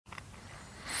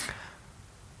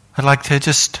I'd like to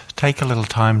just take a little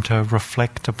time to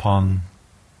reflect upon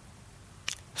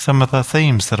some of the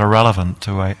themes that are relevant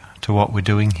to what we're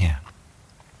doing here.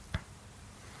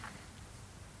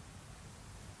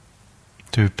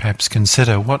 To perhaps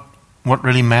consider what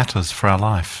really matters for our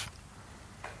life.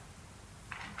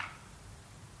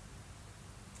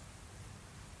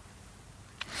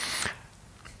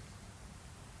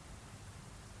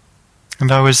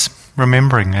 And I was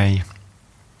remembering a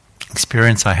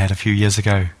experience I had a few years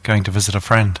ago going to visit a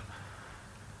friend.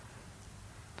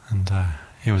 And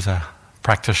he was a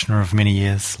practitioner of many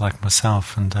years like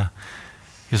myself, and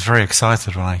he was very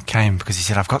excited when I came because he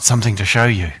said, "I've got something to show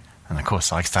you." And of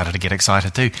course I started to get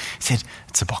excited too. He said,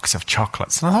 "It's a box of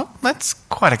chocolates." And I thought, that's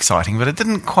quite exciting, but it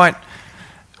didn't quite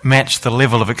match the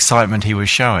level of excitement he was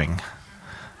showing.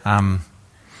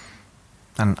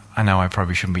 And I know I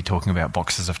probably shouldn't be talking about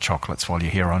boxes of chocolates while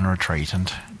you're here on retreat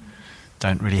and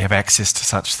don't really have access to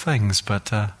such things, but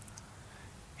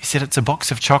he said it's a box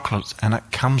of chocolates and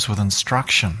it comes with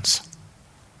instructions.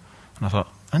 And I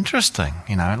thought, interesting,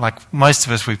 like most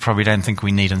of us, we probably don't think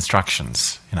we need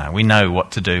instructions. We know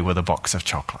what to do with a box of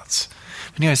chocolates.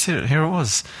 But anyway, here it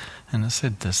was. And it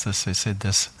said this,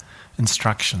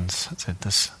 instructions. It said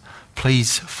this,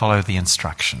 "Please follow the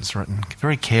instructions," written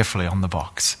very carefully on the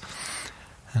box.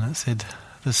 And it said,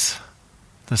 this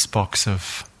box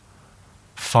of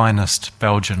finest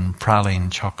Belgian praline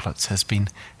chocolates has been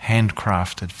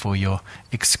handcrafted for your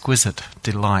exquisite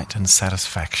delight and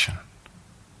satisfaction.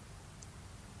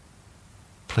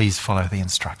 Please follow the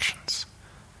instructions.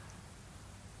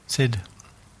 It said,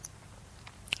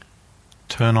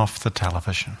 turn off the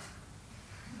television.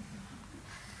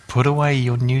 Put away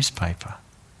your newspaper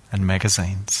and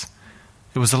magazines.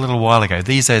 It was a little while ago.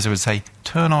 These days it would say,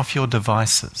 turn off your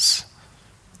devices.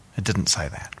 It didn't say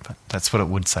that, but that's what it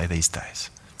would say these days.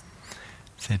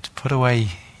 It said, put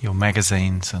away your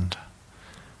magazines and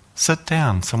sit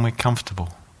down somewhere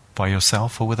comfortable by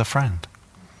yourself or with a friend.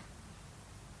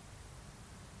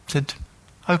 It said,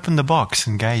 open the box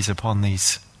and gaze upon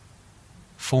these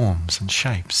forms and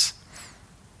shapes.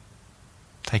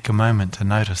 Take a moment to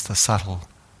notice the subtle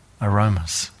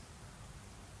aromas.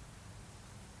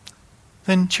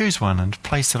 Then choose one and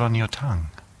place it on your tongue.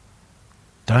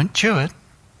 Don't chew it.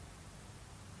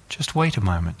 Just wait a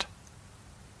moment.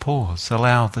 Pause.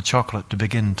 Allow the chocolate to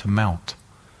begin to melt.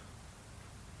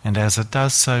 And as it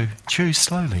does so, chew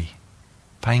slowly,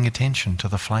 paying attention to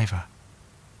the flavour.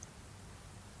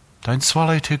 Don't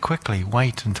swallow too quickly.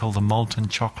 Wait until the molten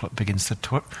chocolate begins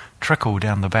to trickle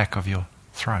down the back of your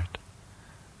throat.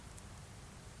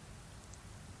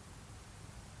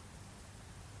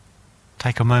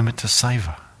 Take a moment to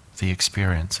savour the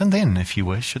experience, and then, if you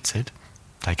wish, it said,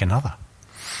 take another.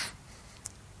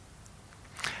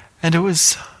 And it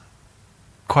was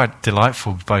quite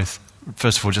delightful, both,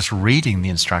 first of all, just reading the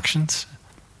instructions,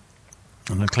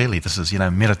 and clearly this is,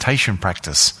 meditation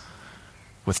practice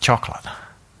with chocolate,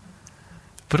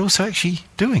 but also actually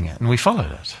doing it, and we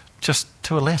followed it, just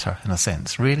to a letter, in a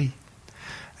sense, really.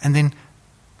 And then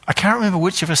I can't remember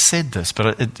which of us said this,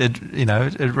 but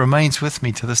it remains with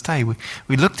me to this day.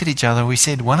 We looked at each other and we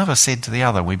said, one of us said to the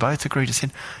other, we both agreed and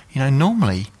said,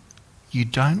 normally you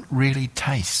don't really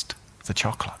taste the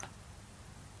chocolate.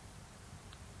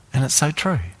 And it's so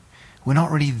true. We're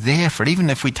not really there for it. Even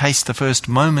if we taste the first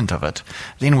moment of it,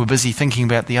 then we're busy thinking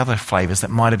about the other flavours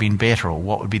that might have been better, or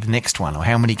what would be the next one, or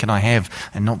how many can I have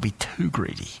and not be too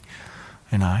greedy,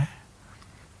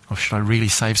 Or should I really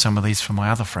save some of these for my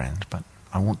other friend? But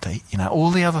I want to eat, all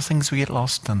the other things we get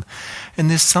lost in. And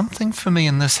there's something for me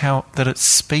in this, how that it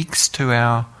speaks to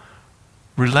our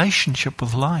relationship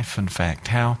with life, in fact,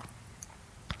 how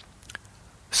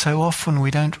so often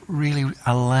we don't really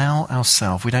allow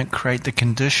ourselves, we don't create the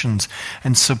conditions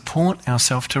and support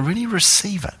ourselves to really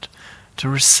receive it, to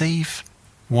receive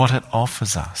what it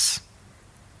offers us.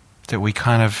 That we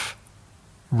kind of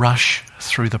rush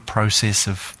through the process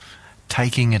of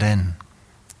taking it in.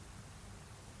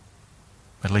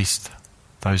 At least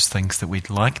those things that we'd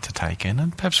like to take in,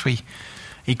 and perhaps we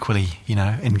equally,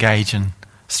 engage in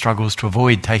struggles to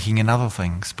avoid taking in other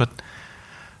things. But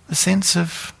the sense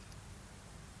of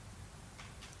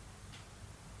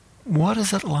what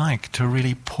is it like to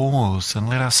really pause and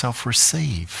let ourselves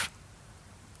receive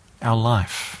our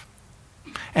life?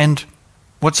 And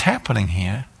what's happening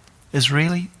here is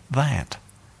really that.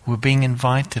 We're being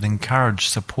invited, encouraged,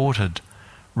 supported,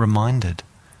 reminded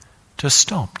to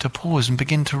stop, to pause and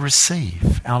begin to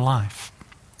receive our life.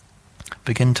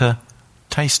 Begin to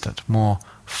taste it more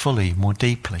fully, more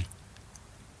deeply.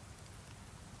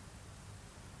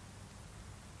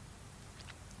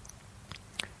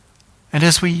 And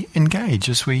as we engage,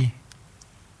 as we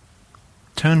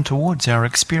turn towards our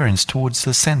experience, towards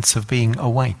the sense of being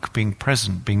awake, being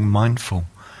present, being mindful,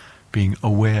 being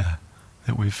aware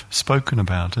that we've spoken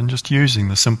about, and just using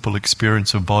the simple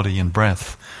experience of body and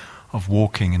breath, of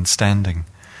walking and standing,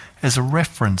 as a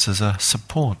reference, as a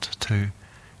support to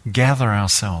gather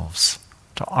ourselves,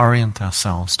 to orient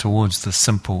ourselves towards the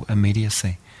simple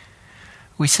immediacy.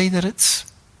 We see that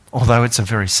although it's a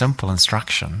very simple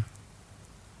instruction,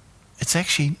 it's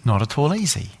actually not at all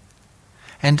easy.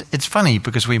 And it's funny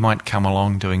because we might come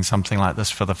along doing something like this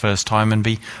for the first time and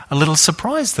be a little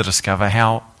surprised to discover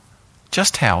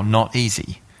just how not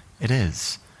easy it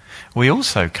is. We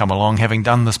also come along having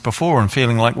done this before and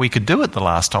feeling like we could do it the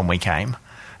last time we came,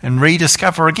 and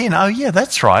rediscover again, oh yeah,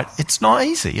 that's right, it's not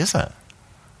easy, is it?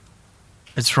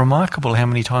 It's remarkable how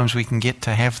many times we can get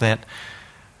to have that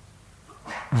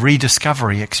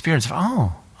rediscovery experience of,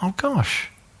 oh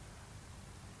gosh,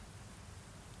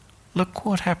 look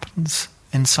what happens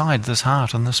inside this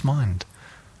heart and this mind.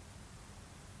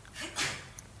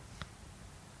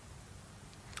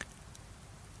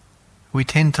 We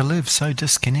tend to live so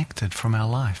disconnected from our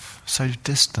life, so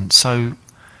distant, so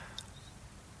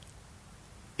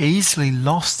easily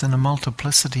lost in a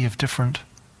multiplicity of different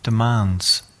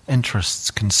demands,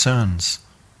 interests, concerns,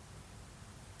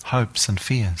 hopes and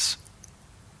fears.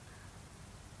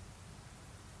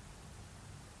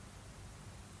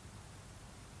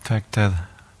 In fact,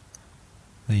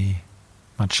 the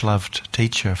much-loved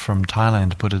teacher from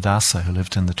Thailand, Buddhadasa, who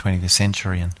lived in the 20th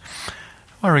century, and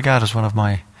I regard as one of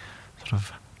my sort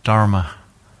of dharma,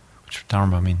 which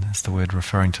dharma, is the word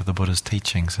referring to the Buddha's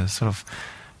teachings. I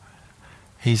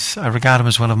regard him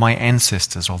as one of my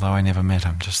ancestors, although I never met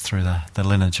him, just through the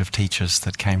lineage of teachers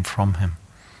that came from him.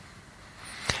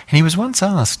 And he was once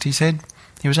asked,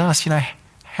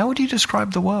 how would you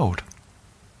describe the world?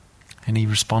 And he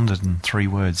responded in 3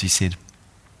 words. He said,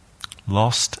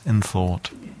 lost in thought.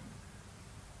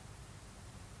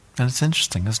 And it's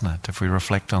interesting, isn't it, if we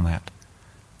reflect on that?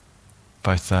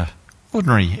 Both the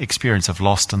ordinary experience of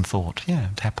lost in thought,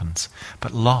 yeah, it happens,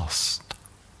 but lost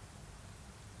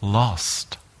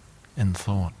in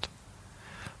thought.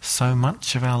 So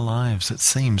much of our lives, it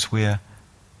seems, we're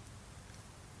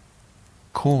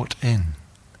caught in,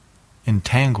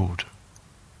 entangled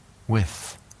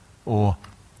with, or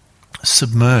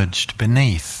submerged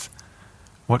beneath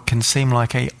what can seem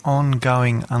like an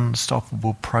ongoing,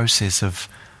 unstoppable process of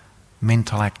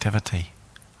mental activity,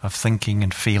 of thinking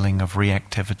and feeling, of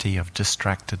reactivity, of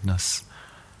distractedness,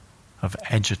 of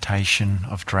agitation,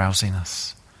 of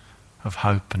drowsiness, of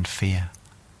hope and fear.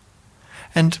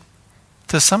 And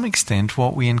to some extent,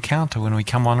 what we encounter when we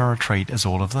come on a retreat is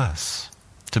all of this.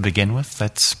 To begin with,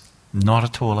 that's not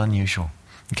at all unusual.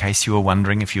 In case you were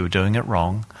wondering if you were doing it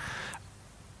wrong,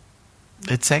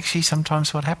 it's actually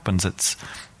sometimes what happens. It's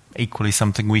equally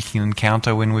something we can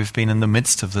encounter when we've been in the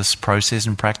midst of this process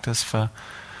and practice for a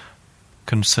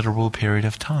considerable period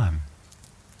of time.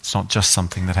 It's not just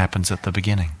something that happens at the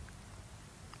beginning.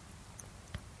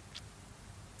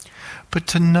 But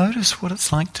to notice what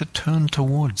it's like to turn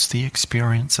towards the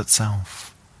experience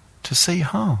itself. To see,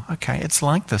 okay, it's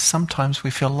like this. Sometimes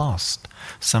we feel lost.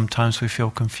 Sometimes we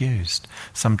feel confused.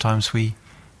 Sometimes we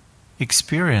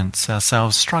experience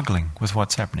ourselves struggling with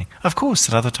what's happening. Of course,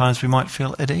 at other times we might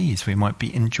feel at ease. We might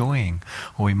be enjoying,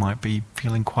 or we might be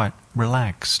feeling quite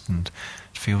relaxed and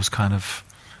it feels kind of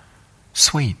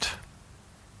sweet.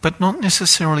 But not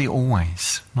necessarily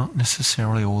always. Not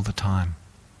necessarily all the time.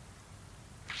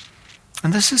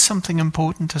 And this is something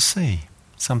important to see,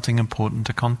 something important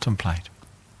to contemplate.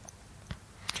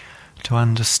 To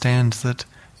understand that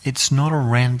it's not a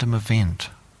random event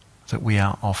that we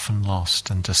are often lost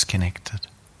and disconnected.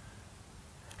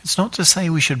 It's not to say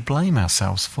we should blame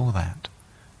ourselves for that,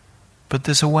 but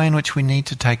there's a way in which we need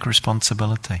to take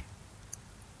responsibility.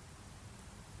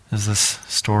 There's this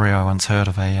story I once heard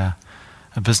of a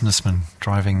businessman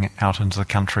driving out into the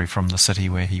country from the city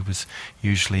where he was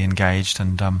usually engaged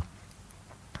and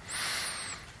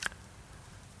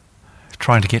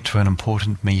trying to get to an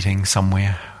important meeting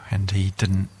somewhere, and he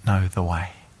didn't know the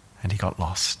way and he got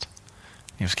lost.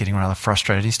 He was getting rather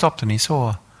frustrated. He stopped and he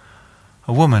saw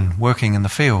a woman working in the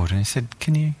field, and he said,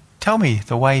 "Can you tell me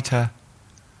the way to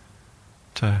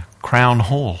Crown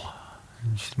Hall?"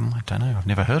 And she said, "I don't know. I've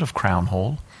never heard of Crown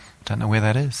Hall. I don't know where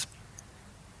that is."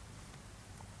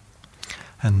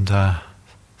 And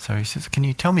so he says, "Can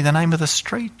you tell me the name of the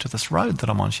street or this road that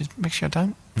I'm on?" She said, "Actually, I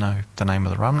don't know the name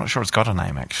of the road. I'm not sure it's got a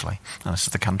name, actually. No, this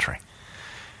is the country."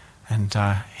 And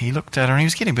he looked at her and he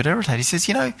was getting a bit irritated. He says,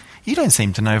 you don't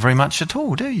seem to know very much at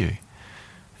all, do you?"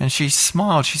 And she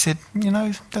smiled. She said,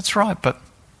 "That's right, but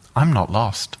I'm not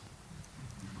lost."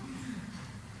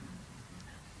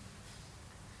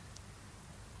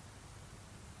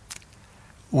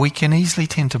 we can easily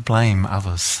tend to blame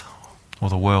others or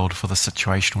the world for the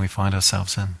situation we find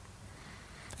ourselves in.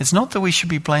 It's not that we should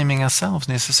be blaming ourselves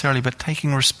necessarily, but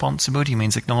taking responsibility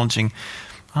means acknowledging,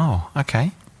 oh,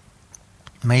 okay,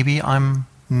 maybe I'm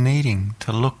needing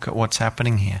to look at what's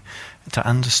happening here, to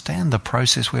understand the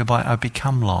process whereby I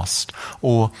become lost.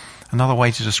 Or another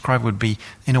way to describe it would be,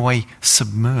 in a way,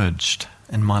 submerged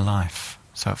in my life.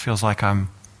 So it feels like I'm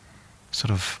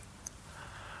sort of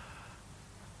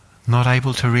not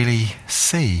able to really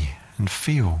see and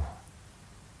feel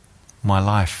my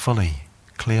life fully,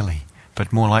 clearly,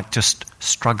 but more like just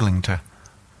struggling to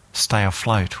stay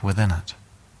afloat within it.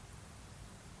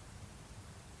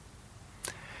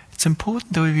 It's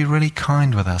important that we be really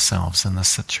kind with ourselves in this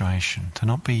situation, to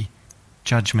not be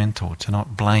judgmental, to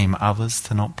not blame others,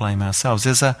 to not blame ourselves.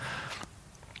 There's a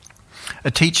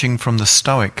teaching from the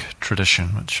Stoic tradition,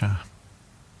 which I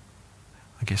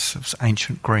guess it was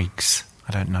ancient Greeks.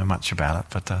 I don't know much about it,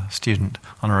 but a student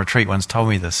on a retreat once told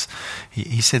me this.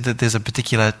 He said that there's a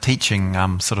particular teaching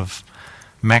sort of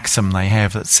maxim they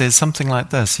have that says something like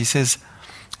this. He says,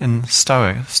 in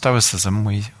Stoicism,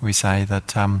 we say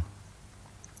that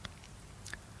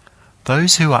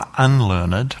those who are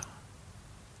unlearned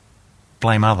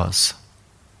blame others.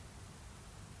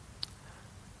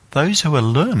 Those who are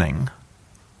learning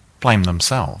blame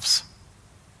themselves.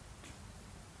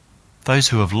 Those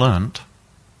who have learnt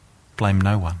blame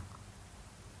no one.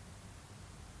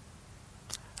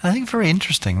 I think very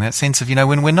interesting, that sense of,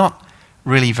 when we're not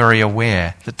really very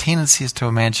aware, the tendency is to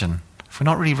imagine, if we're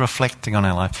not really reflecting on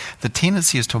our life, the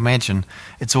tendency is to imagine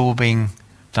it's all being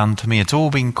done to me, it's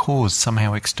all being caused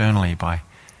somehow externally by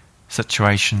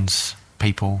situations,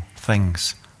 people,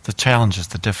 things, the challenges,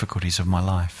 the difficulties of my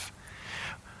life.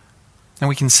 And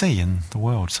we can see in the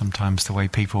world sometimes the way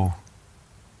people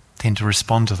tend to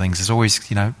respond to things is always,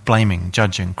 blaming,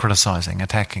 judging, criticizing,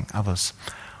 attacking others,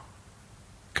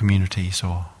 communities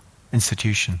or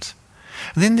institutions.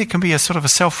 And then there can be a sort of a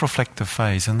self-reflective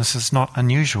phase, and this is not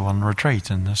unusual on retreat,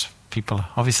 and there's people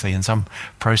obviously in some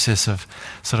process of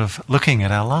sort of looking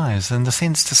at our lives in the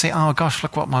sense to say, oh gosh,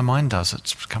 look what my mind does.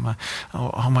 It's become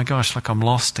oh my gosh, look, I'm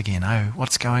lost again. Oh,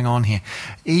 what's going on here?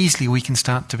 Easily we can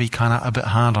start to be kind of a bit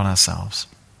hard on ourselves.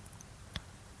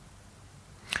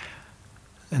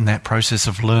 In that process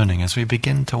of learning, as we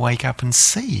begin to wake up and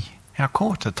see how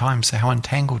caught at times, how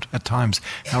entangled at times,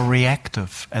 how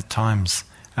reactive at times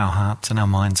our hearts and our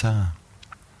minds are.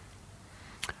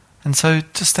 And so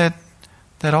just that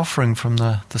offering from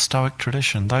the Stoic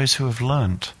tradition, those who have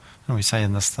learnt, and we say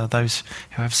in this, those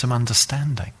who have some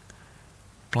understanding,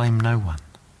 blame no one.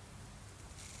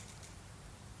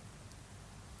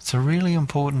 It's a really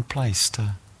important place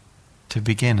to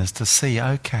begin, is to see,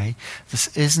 okay,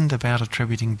 this isn't about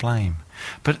attributing blame,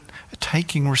 but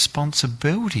taking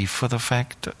responsibility for the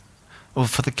fact, or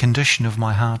for the condition of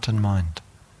my heart and mind.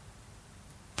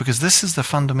 Because this is the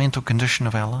fundamental condition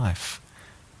of our life.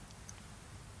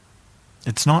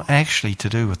 It's not actually to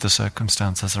do with the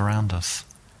circumstances around us.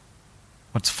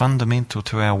 What's fundamental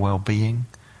to our well-being,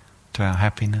 to our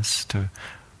happiness, to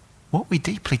what we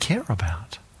deeply care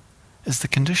about, is the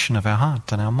condition of our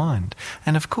heart and our mind.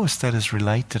 And of course that is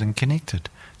related and connected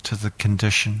to the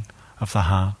condition of the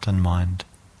heart and mind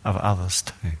of others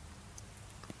too.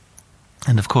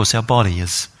 And of course our body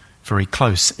is very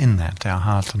close in that. Our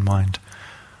heart and mind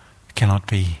cannot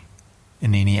be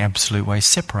in any absolute way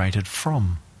separated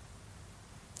from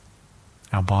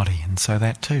our body. And so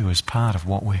that too is part of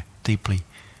what we're deeply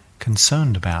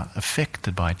concerned about,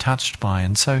 affected by, touched by.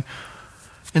 And so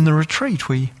in the retreat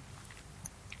we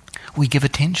give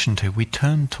attention to, we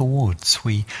turn towards,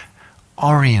 we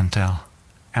orient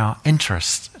our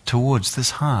interest towards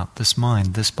this heart, this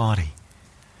mind, this body.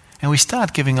 And we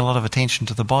start giving a lot of attention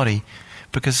to the body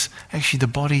because actually the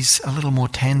body's a little more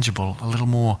tangible, a little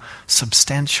more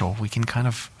substantial. We can kind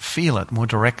of feel it more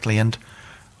directly, and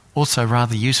also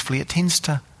rather usefully, it tends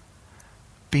to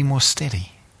be more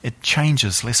steady. It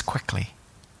changes less quickly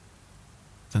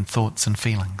than thoughts and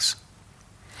feelings.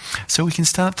 So we can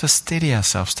start to steady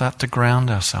ourselves, start to ground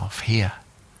ourselves here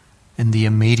in the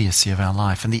immediacy of our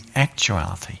life, in the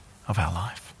actuality of our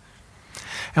life.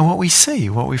 And what we see,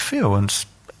 what we feel, and it's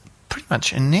pretty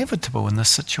much inevitable in this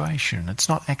situation, it's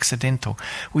not accidental.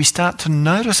 We start to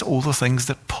notice all the things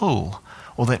that pull,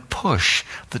 or that push,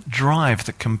 that drive,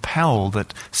 that compel,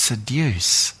 that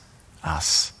seduce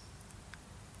us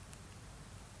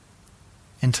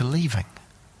into leaving,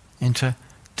 into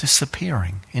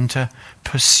disappearing, into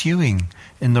pursuing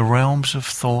in the realms of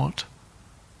thought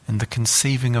and the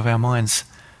conceiving of our minds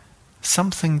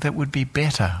something that would be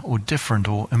better or different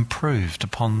or improved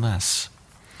upon this.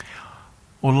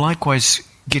 Or likewise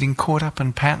getting caught up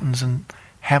in patterns and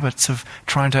habits of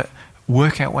trying to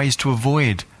work out ways to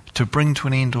avoid, to bring to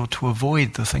an end or to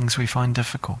avoid the things we find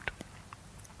difficult.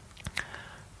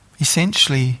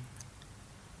 Essentially,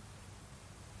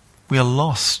 we are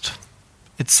lost,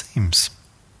 it seems.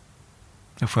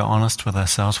 If we're honest with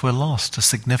ourselves, we're lost a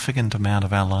significant amount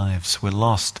of our lives. We're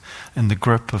lost in the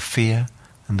grip of fear,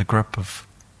 in the grip of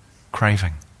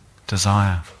craving,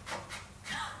 desire.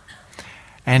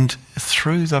 And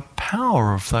through the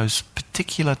power of those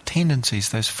particular tendencies,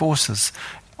 those forces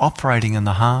operating in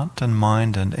the heart and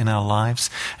mind and in our lives,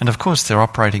 and of course they're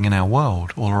operating in our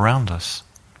world all around us,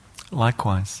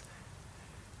 likewise,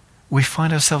 we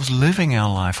find ourselves living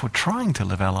our life, or trying to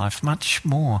live our life, much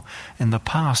more in the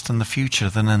past and the future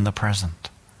than in the present.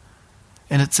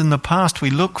 And it's in the past we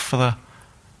look for the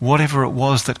whatever it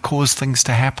was that caused things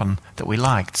to happen that we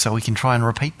liked, so we can try and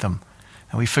repeat them.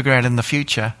 And we figure out in the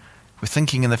future, we're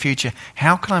thinking in the future,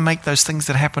 how can I make those things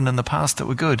that happened in the past that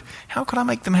were good, how can I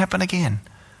make them happen again?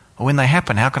 Or when they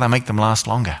happen, how can I make them last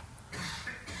longer?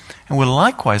 And we're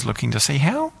likewise looking to see,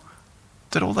 how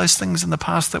did all those things in the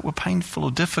past that were painful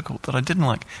or difficult that I didn't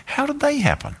like, how did they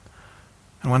happen?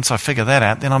 And once I figure that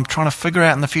out, then I'm trying to figure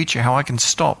out in the future how I can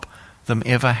stop them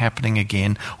ever happening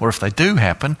again, or if they do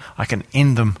happen, I can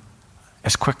end them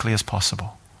as quickly as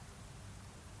possible.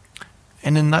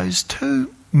 And in those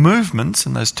two movements,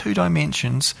 in those two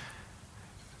dimensions,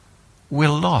 we're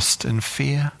lost in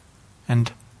fear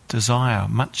and desire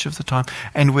much of the time,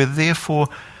 and we're therefore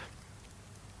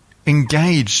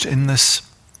engaged in this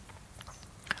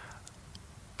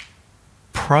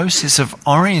process of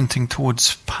orienting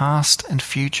towards past and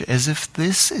future as if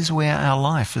this is where our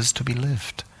life is to be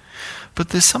lived. But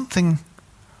there's something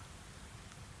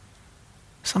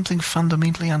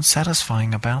fundamentally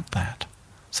unsatisfying about that.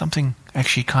 Something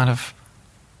actually kind of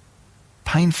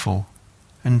painful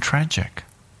and tragic.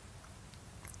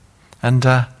 And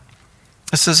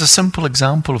this is a simple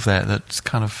example of that that's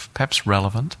kind of perhaps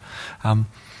relevant.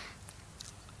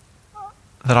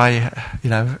 That I,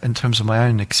 in terms of my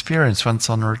own experience once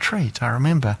on a retreat, I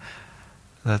remember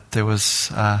that there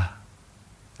was,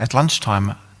 at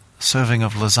lunchtime, a serving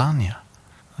of lasagna.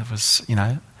 It was,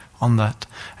 on that,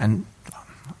 and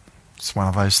it's one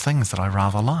of those things that I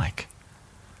rather like.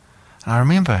 And I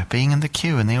remember being in the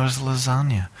queue and there was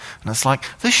lasagna. And it's like,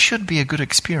 this should be a good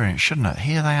experience, shouldn't it?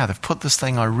 Here they are, they've put this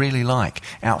thing I really like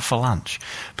out for lunch.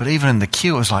 But even in the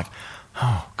queue it was like,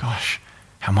 oh gosh,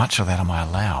 how much of that am I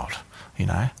allowed?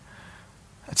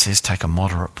 It says take a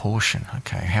moderate portion.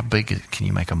 Okay, how big can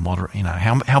you make a moderate,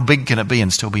 how big can it be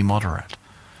and still be moderate?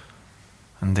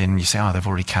 And then you say, oh, they've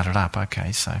already cut it up.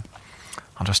 Okay, so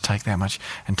I'll just take that much.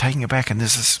 And taking it back, and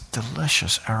there's this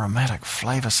delicious, aromatic,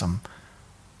 flavoursome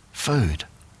food.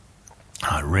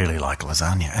 I really like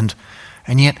lasagna.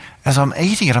 And yet, as I'm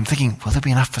eating it, I'm thinking, will there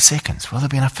be enough for seconds? Will there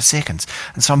be enough for seconds?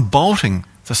 And so I'm bolting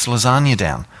this lasagna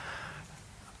down.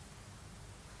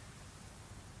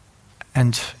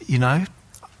 And,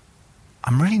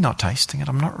 I'm really not tasting it.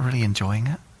 I'm not really enjoying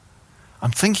it.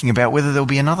 I'm thinking about whether there'll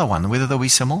be another one, whether there'll be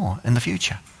some more in the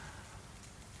future.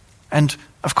 And,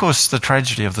 of course, the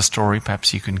tragedy of the story,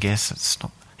 perhaps you can guess, it's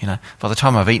not, by the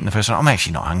time I've eaten the first one, I'm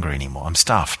actually not hungry anymore. I'm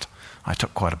stuffed. I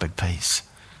took quite a big piece.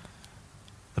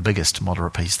 The biggest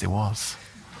moderate piece there was.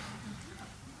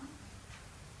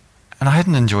 And I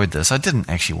hadn't enjoyed this. I didn't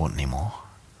actually want any more.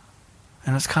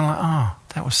 And it's kind of like, oh,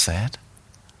 that was sad.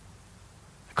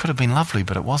 It could have been lovely,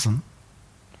 but it wasn't.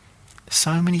 There's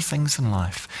so many things in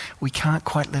life. We can't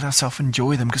quite let ourselves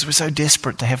enjoy them because we're so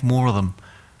desperate to have more of them.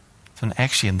 And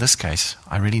actually, in this case,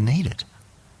 I really need it.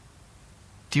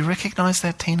 Do you recognize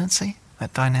that tendency,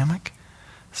 that dynamic?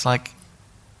 It's like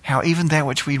how even that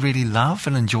which we really love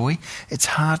and enjoy, it's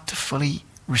hard to fully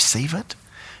receive it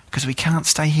because we can't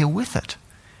stay here with it.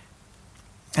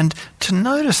 And to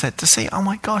notice that, to see, oh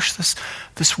my gosh,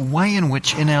 this way in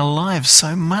which in our lives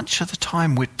so much of the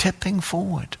time we're tipping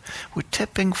forward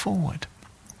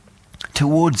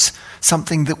towards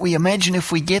something that we imagine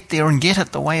if we get there and get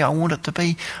it the way I want it to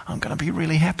be, I'm going to be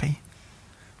really happy.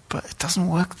 But it doesn't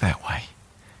work that way.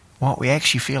 What we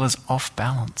actually feel is off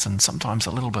balance and sometimes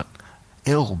a little bit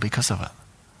ill because of it.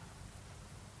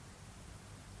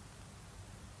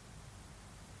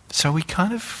 So we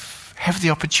kind of have the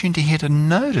opportunity here to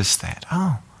notice that.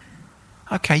 Oh,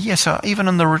 okay, yeah, so even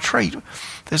in the retreat,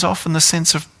 there's often the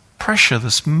sense of pressure,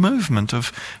 this movement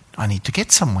of, I need to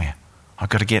get somewhere. I've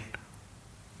got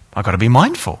to be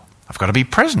mindful. I've got to be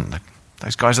present.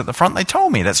 Those guys at the front, they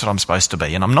told me that's what I'm supposed to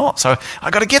be, and I'm not. So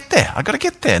I've got to get there.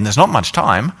 And there's not much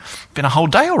time. It's been a whole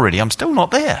day already. I'm still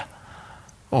not there.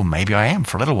 Or maybe I am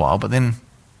for a little while, but then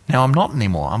now I'm not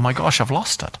anymore. Oh my gosh, I've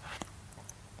lost it.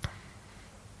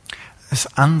 this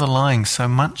underlying, so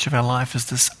much of our life is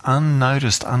this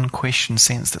unnoticed, unquestioned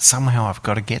sense that somehow I've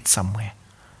got to get somewhere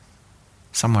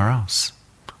else.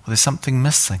 Or there's something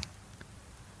missing.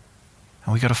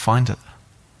 And we've got to find it.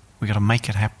 We've got to make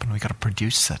it happen. We've got to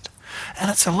produce it.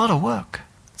 And it's a lot of work.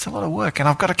 It's a lot of work. And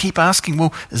I've got to keep asking,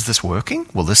 well, is this working?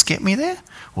 Will this get me there?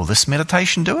 Will this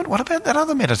meditation do it? What about that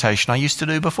other meditation I used to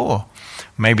do before?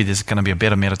 Maybe there's going to be a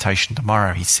better meditation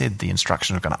tomorrow. He said the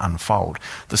instructions are going to unfold.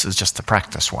 This is just the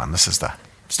practice one.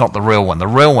 It's not the real one. The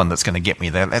real one that's going to get me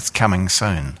there, that's coming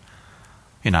soon.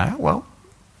 Well,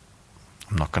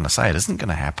 I'm not going to say it isn't going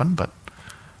to happen, but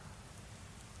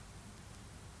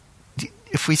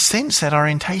if we sense that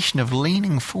orientation of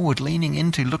leaning forward, leaning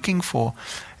into, looking for,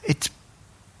 it's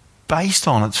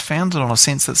founded on a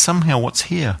sense that somehow what's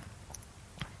here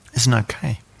isn't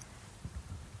okay.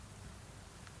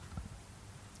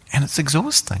 And it's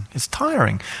exhausting. It's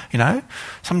tiring.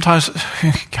 Sometimes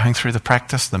going through the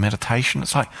practice, the meditation,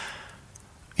 it's like,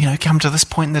 come to this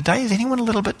point in the day, is anyone a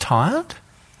little bit tired?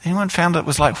 Anyone found it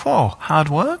was like, whoa, hard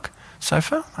work so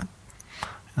far?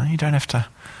 You don't have to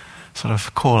sort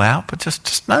of call out, but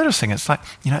just noticing. It's like,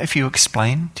 if you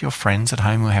explain to your friends at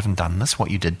home who haven't done this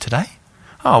what you did today,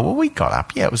 oh, well, we got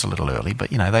up. Yeah, it was a little early,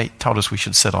 but, they told us we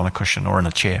should sit on a cushion or in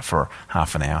a chair for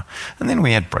half an hour. And then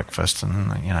we had breakfast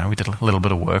and, we did a little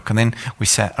bit of work. And then we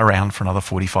sat around for another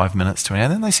 45 minutes to an hour.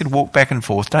 And then they said, walk back and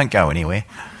forth. Don't go anywhere.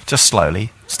 Just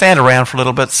slowly. Stand around for a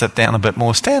little bit. Sit down a bit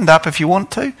more. Stand up if you want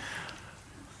to.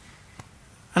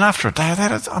 And after a day of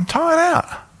that, I'm tired out.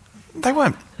 They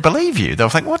won't believe you. They'll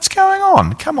think, what's going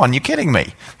on? Come on, you're kidding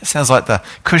me. It sounds like the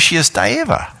cushiest day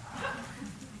ever.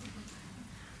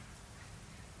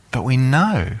 But we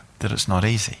know that it's not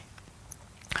easy.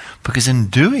 Because in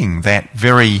doing that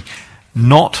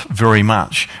not very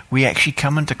much, we actually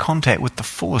come into contact with the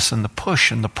force and the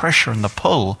push and the pressure and the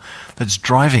pull that's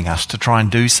driving us to try and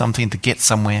do something, to get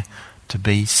somewhere, to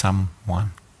be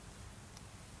someone.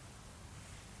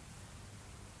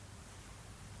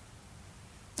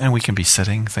 And we can be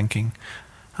sitting, thinking,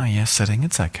 oh yeah, sitting,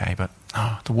 it's okay, but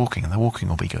the walking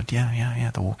will be good. Yeah,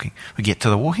 the walking. We get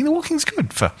to the walking's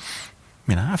good for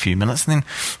a few minutes, and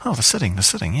then, the sitting, the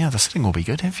sitting will be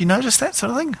good. Have you noticed that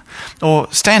sort of thing?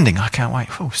 Or standing, I can't wait.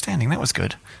 Standing, that was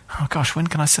good. Oh gosh, when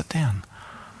can I sit down?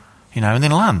 And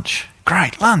then lunch.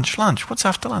 Great, lunch. What's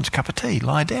after lunch? Cup of tea,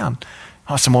 lie down.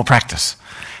 Oh, some more practice.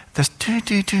 There's do.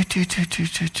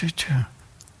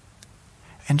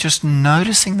 And just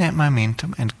noticing that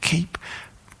momentum and keep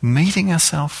meeting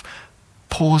ourselves,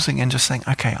 pausing and just saying,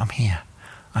 okay, I'm here.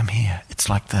 It's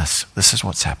like this. This is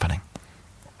what's happening.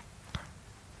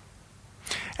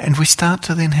 And we start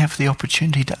to then have the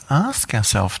opportunity to ask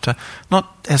ourselves, to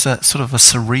not as a sort of a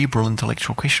cerebral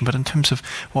intellectual question, but in terms of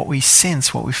what we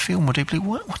sense, what we feel more deeply,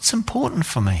 what's important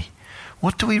for me?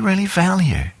 What do we really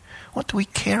value? What do we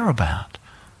care about?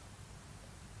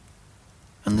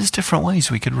 And there's different ways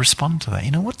we could respond to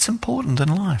that. What's important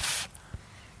in life?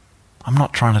 I'm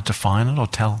not trying to define it or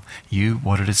tell you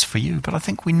what it is for you, but I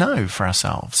think we know for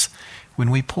ourselves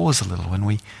when we pause a little, when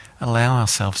we allow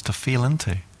ourselves to feel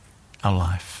into our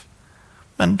life.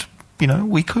 And,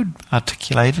 we could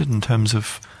articulate it in terms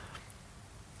of,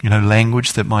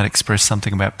 language that might express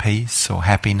something about peace or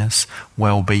happiness,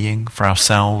 well-being for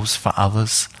ourselves, for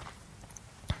others.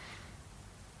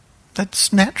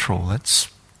 That's natural, that's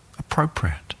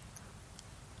appropriate.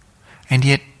 And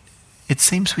yet, it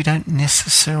seems we don't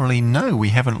necessarily know, we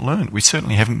haven't learned, we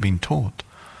certainly haven't been taught.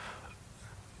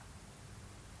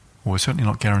 Or we're certainly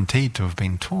not guaranteed to have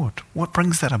been taught. What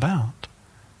brings that about?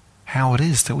 How it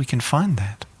is that we can find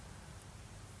that.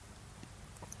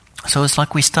 So it's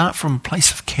like we start from a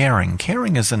place of caring.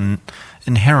 Caring is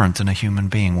inherent in a human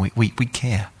being. We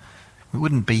care. We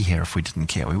wouldn't be here if we didn't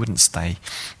care. We wouldn't stay.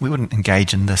 We wouldn't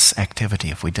engage in this activity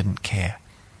if we didn't care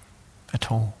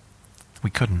at all. We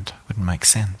couldn't. It wouldn't make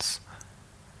sense.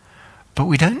 But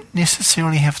we don't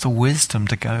necessarily have the wisdom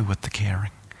to go with the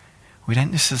caring. We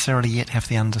don't necessarily yet have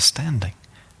the understanding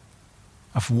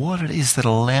of what it is that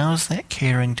allows that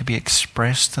caring to be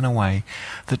expressed in a way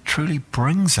that truly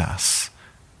brings us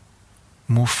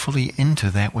more fully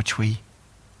into that which we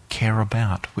care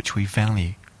about, which we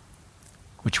value,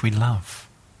 which we love,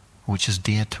 which is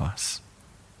dear to us.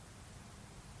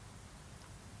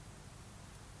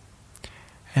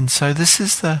 And so this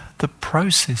is the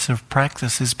process of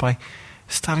practice, is by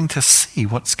starting to see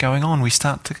what's going on. We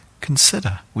start to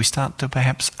consider, we start to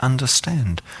perhaps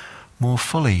understand more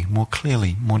fully, more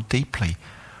clearly, more deeply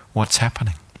what's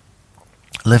happening.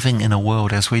 Living in a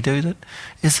world as we do that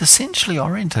is essentially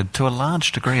oriented to a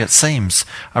large degree, it seems,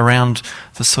 around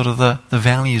the sort of the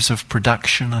values of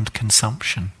production and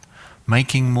consumption.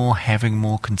 Making more, having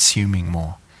more, consuming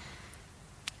more.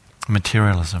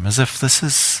 materialism, as if this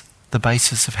is the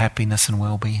basis of happiness and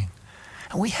well-being.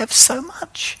 And we have so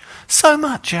much.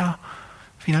 Our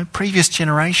previous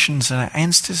generations and our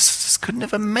ancestors couldn't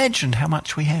have imagined how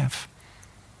much we have.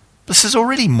 This is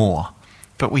already more,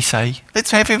 but we say,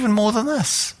 let's have even more than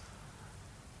this.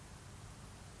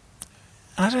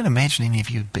 And I don't imagine any of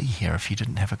you would be here if you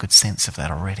didn't have a good sense of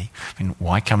that already. I mean,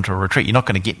 why come to a retreat? You're not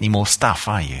going to get any more stuff,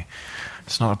 are you?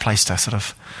 It's not a place to sort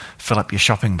of fill up your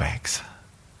shopping bags.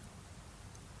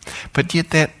 But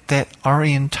yet that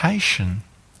orientation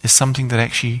is something that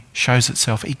actually shows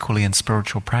itself equally in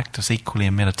spiritual practice, equally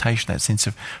in meditation, that sense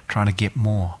of trying to get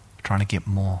more.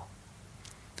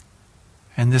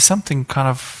 And there's something kind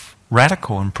of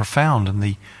radical and profound in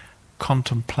the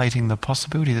contemplating the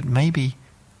possibility that maybe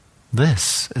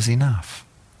this is enough.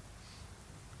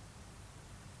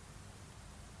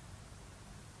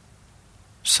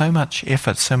 So much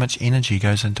effort, so much energy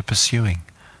goes into pursuing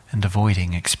and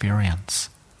avoiding experience,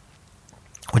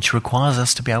 which requires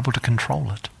us to be able to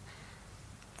control it.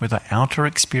 Whether outer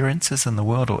experiences in the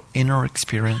world or inner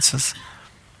experiences.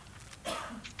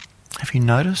 Have you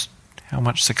noticed how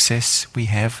much success we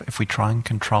have if we try and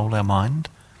control our mind?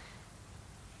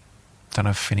 Don't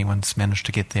know if anyone's managed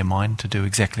to get their mind to do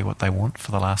exactly what they want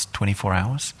for the last 24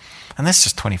 hours. And that's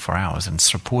just 24 hours in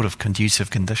supportive, conducive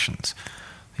conditions.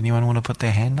 Anyone want to put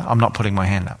their hand up? I'm not putting my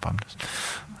hand up.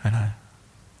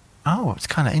 It's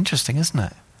kind of interesting, isn't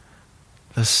it?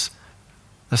 This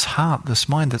heart, this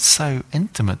mind that's so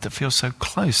intimate, that feels so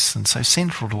close and so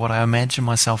central to what I imagine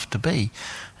myself to be,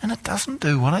 and it doesn't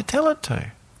do what I tell it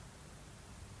to.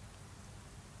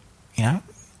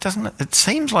 It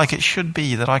seems like it should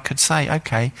be that I could say,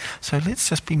 okay, so let's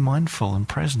just be mindful and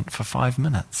present for 5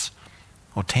 minutes,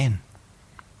 or 10,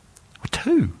 or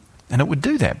 2, and it would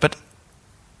do that, but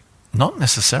not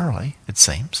necessarily, it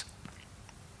seems.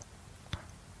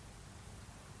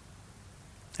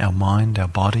 Our mind, our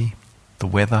body, the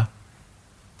weather,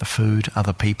 the food,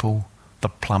 other people, the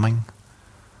plumbing.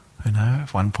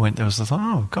 At one point there was the thought,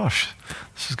 oh gosh,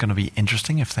 this is going to be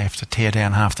interesting if they have to tear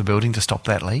down half the building to stop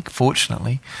that leak.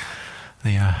 Fortunately,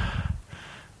 the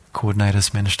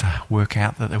coordinators managed to work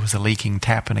out that there was a leaking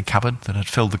tap in a cupboard that had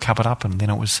filled the cupboard up, and then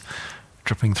it was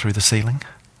dripping through the ceiling.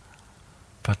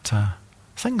 But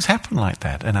things happen like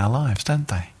that in our lives, don't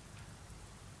they?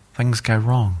 Things go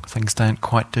wrong. Things don't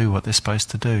quite do what they're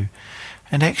supposed to do.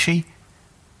 And actually,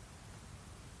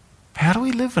 how do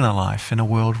we live in a life in a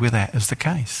world where that is the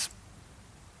case?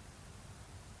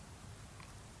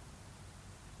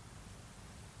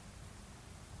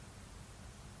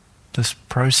 This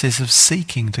process of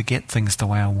seeking to get things the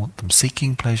way I want them,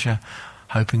 seeking pleasure,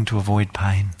 hoping to avoid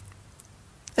pain.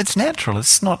 It's natural,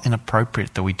 it's not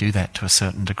inappropriate that we do that to a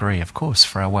certain degree, of course,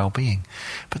 for our well-being.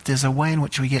 But there's a way in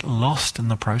which we get lost in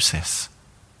the process.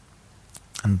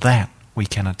 And that we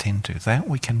can attend to, that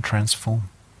we can transform.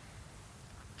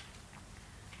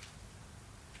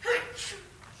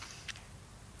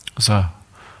 There's a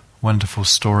wonderful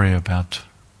story about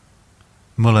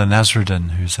Mullah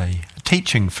Nasruddin, who's a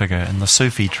teaching figure in the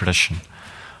Sufi tradition.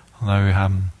 Although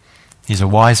he's a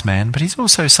wise man, but he's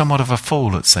also somewhat of a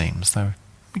fool, it seems. Though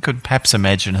we could perhaps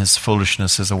imagine his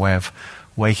foolishness as a way of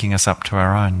waking us up to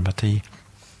our own. But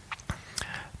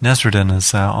Nasruddin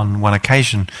is on one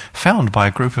occasion found by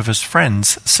a group of his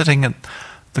friends sitting at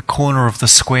the corner of the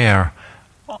square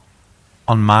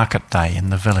on market day in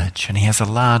the village, and he has a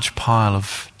large pile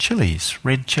of chilies,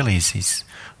 red chilies he's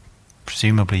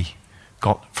presumably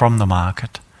got from the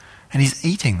market, and he's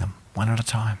eating them one at a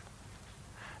time.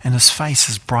 And his face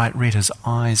is bright red, his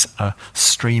eyes are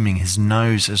streaming, his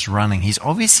nose is running. He's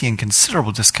obviously in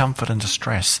considerable discomfort and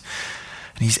distress.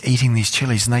 And he's eating these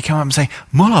chilies, and they come up and say,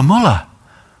 Mullah,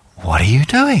 what are you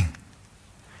doing?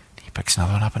 He picks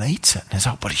another one up and eats it, and his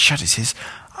whole body shudders. He says,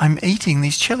 I'm eating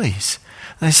these chilies.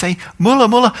 And they say,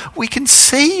 Mullah, we can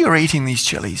see you're eating these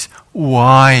chilies.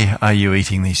 Why are you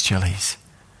eating these chilies?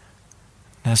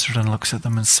 Nasruddin looks at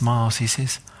them and smiles. He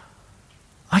says,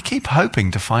 I keep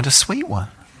hoping to find a sweet one.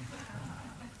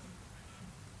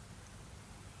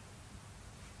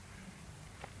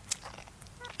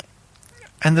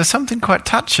 And there's something quite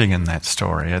touching in that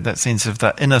story, that sense of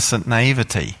the innocent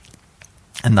naivety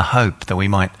and the hope that we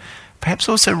might perhaps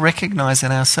also recognize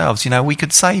in ourselves. We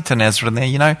could say to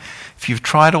Nasruddin there, if you've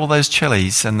tried all those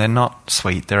chilies and they're not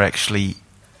sweet, they're actually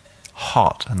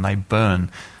hot and they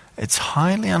burn, it's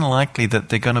highly unlikely that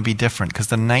they're going to be different, because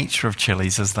the nature of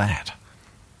chilies is that.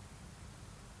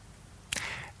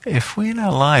 If we in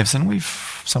our lives, and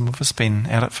some of us been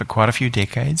at it for quite a few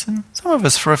decades, and some of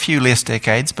us for a few less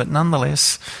decades, but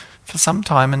nonetheless for some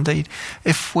time indeed,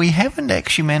 if we haven't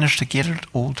actually managed to get it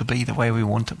all to be the way we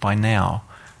want it by now,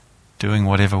 doing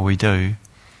whatever we do,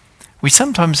 we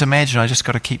sometimes imagine I just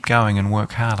got to keep going and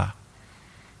work harder.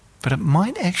 But it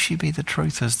might actually be the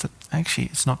truth is that actually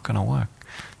it's not going to work.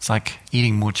 It's like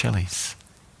eating more chilies.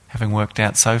 Having worked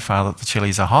out so far that the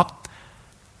chilies are hot,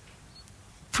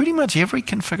 pretty much every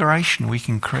configuration we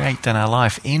can create in our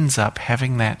life ends up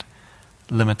having that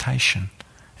limitation.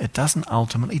 It doesn't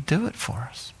ultimately do it for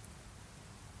us.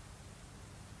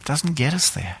 It doesn't get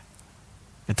us there.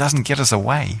 It doesn't get us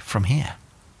away from here.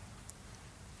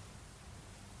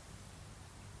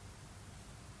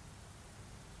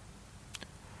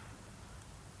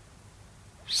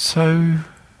 So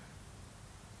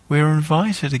we're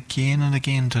invited again and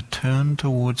again to turn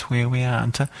towards where we are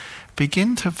and to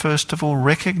begin to first of all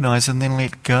recognize and then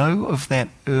let go of that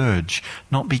urge,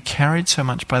 not be carried so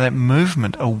much by that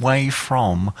movement away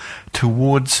from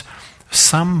towards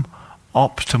some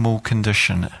optimal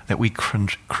condition that we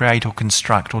create or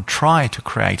construct or try to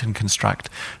create and construct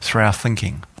through our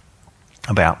thinking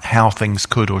about how things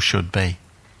could or should be,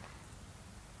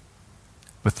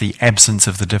 with the absence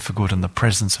of the difficult and the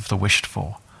presence of the wished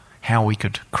for, how we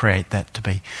could create that to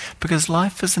be. Because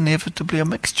life is inevitably a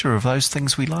mixture of those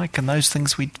things we like and those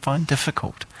things we find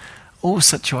difficult. All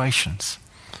situations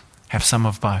have some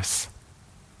of both.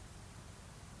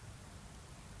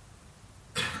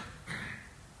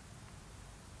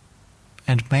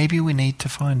 And maybe we need to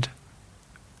find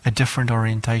a different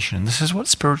orientation. And this is what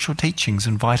spiritual teachings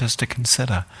invite us to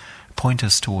consider, point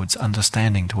us towards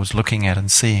understanding, towards looking at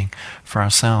and seeing for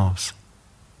ourselves.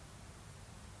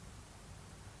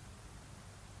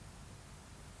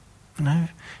 You know,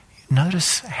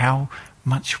 notice how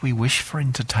much we wish for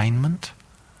entertainment.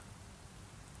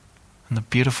 And the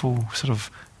beautiful sort of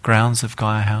grounds of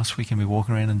Gaia House, we can be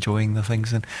walking around enjoying the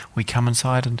things, and we come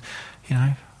inside and, you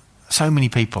know, so many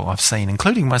people I've seen,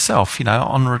 including myself, you know,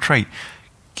 on retreat,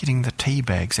 getting the tea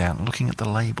bags out and looking at the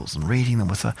labels and reading them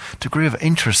with a degree of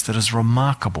interest that is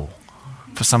remarkable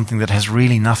for something that has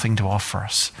really nothing to offer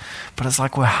us. But it's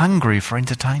like we're hungry for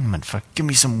entertainment, for give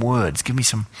me some words, give me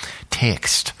some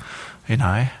text, you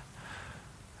know,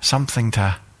 something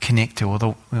to connect to,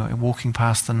 or walking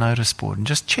past the notice board and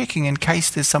just checking in case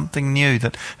there's something new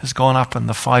that has gone up in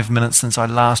the 5 minutes since I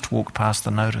last walked past the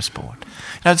notice board.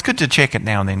 Now, it's good to check it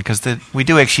now and then because we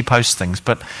do actually post things,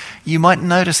 but you might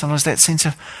notice sometimes that sense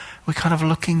of we're kind of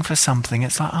looking for something.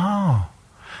 It's like, oh,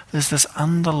 there's this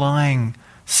underlying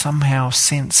somehow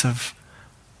sense of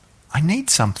I need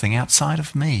something outside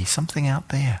of me, something out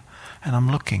there, and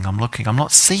I'm looking. I'm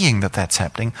not seeing that that's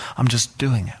happening, I'm just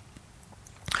doing it.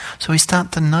 So we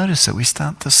start to notice it, we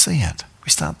start to see it, we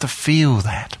start to feel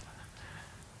that.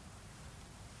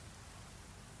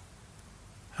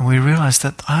 And we realize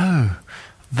that, oh,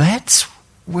 that's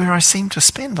where I seem to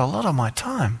spend a lot of my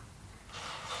time.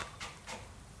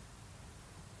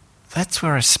 That's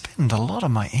where I spend a lot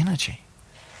of my energy.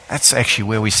 That's actually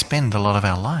where we spend a lot of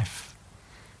our life.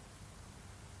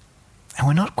 And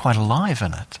we're not quite alive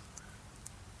in it,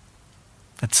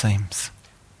 it seems.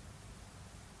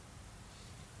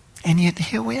 And yet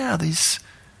here we are, these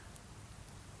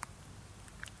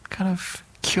kind of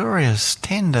curious,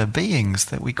 tender beings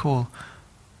that we call,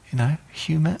 you know,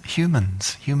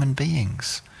 human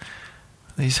beings.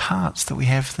 These hearts that we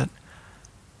have that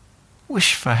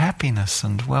wish for happiness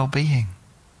and well-being,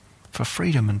 for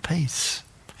freedom and peace.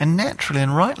 And naturally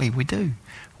and rightly we do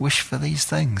wish for these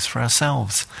things for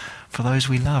ourselves, for those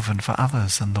we love and for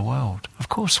others in the world. Of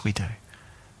course we do.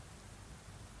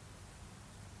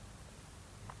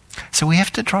 So we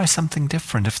have to try something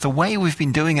different. If the way we've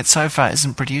been doing it so far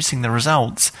isn't producing the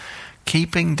results,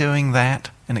 keeping doing that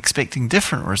and expecting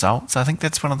different results, I think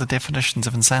that's one of the definitions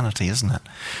of insanity, isn't it?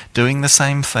 Doing the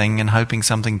same thing and hoping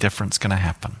something different's going to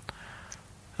happen.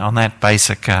 On that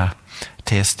basic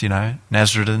test, you know,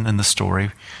 Nasruddin in the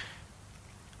story,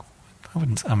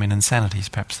 insanity is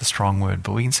perhaps the strong word,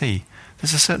 but we can see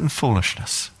there's a certain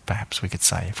foolishness, perhaps we could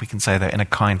say, if we can say that in a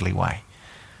kindly way,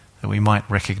 that we might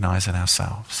recognize in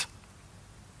ourselves.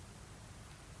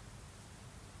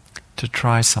 To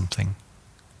try something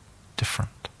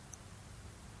different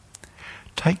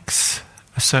takes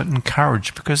a certain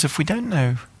courage, because if we don't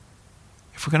know,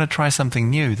 if we're going to try something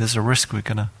new, there's a risk we're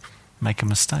going to make a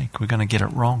mistake, we're going to get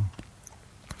it wrong.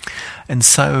 And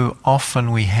so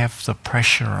often we have the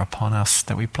pressure upon us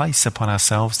that we place upon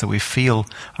ourselves, that we feel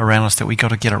around us, that we got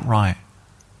to get it right.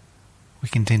 We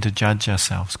can tend to judge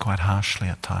ourselves quite harshly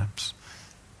at times.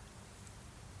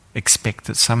 Expect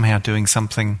that somehow doing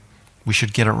something, we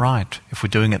should get it right. If we're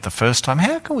doing it the first time,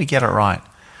 how can we get it right?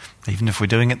 Even if we're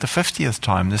doing it the 50th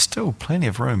time, there's still plenty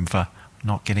of room for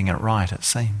not getting it right, it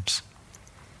seems.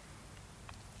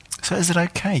 So is it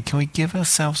okay? Can we give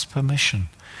ourselves permission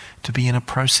to be in a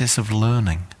process of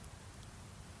learning,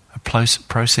 a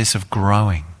process of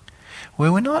growing,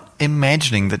 where we're not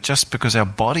imagining that just because our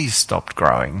bodies stopped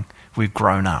growing, we've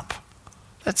grown up?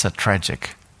 That's a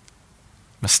tragic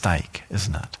mistake,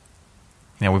 isn't it?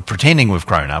 We're pretending we've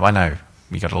grown up. I know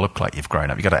you've got to look like you've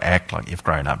grown up. You've got to act like you've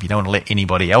grown up. You don't want to let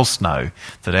anybody else know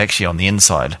that actually on the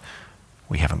inside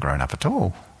we haven't grown up at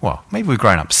all. Well, maybe we've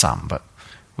grown up some, but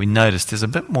we notice there's a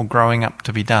bit more growing up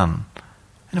to be done.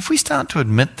 And if we start to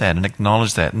admit that and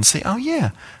acknowledge that and see, oh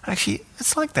yeah, actually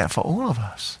it's like that for all of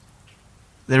us.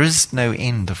 There is no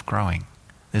end of growing.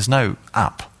 There's no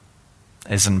up,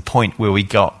 as in point where we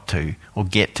got to or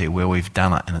get to where we've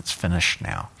done it and it's finished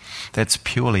now. That's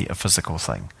purely a physical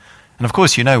thing. And of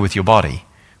course, with your body,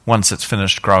 once it's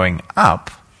finished growing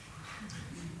up,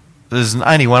 there's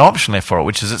only one option left for it,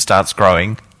 which is it starts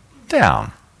growing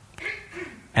down.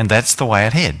 And that's the way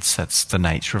it heads. That's the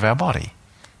nature of our body.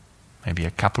 Maybe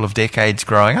a couple of decades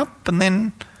growing up, and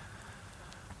then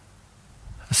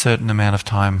a certain amount of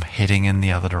time heading in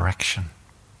the other direction.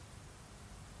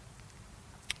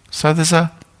 So there's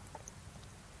a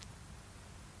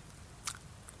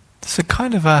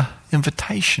kind of a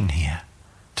invitation here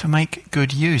to make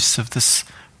good use of this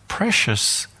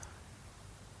precious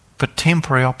but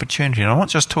temporary opportunity. And I'm not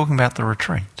just talking about the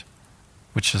retreat,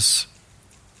 which is,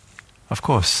 of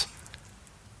course,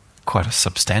 quite a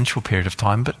substantial period of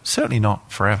time, but certainly not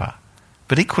forever.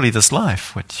 But equally this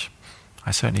life, which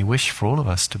I certainly wish for all of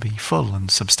us to be full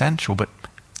and substantial, but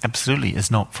absolutely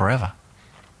is not forever.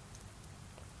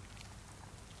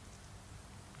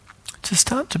 To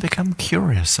start to become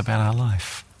curious about our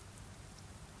life.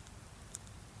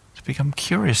 To become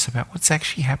curious about what's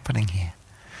actually happening here.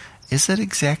 Is it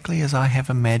exactly as I have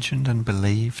imagined and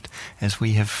believed, as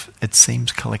we have, it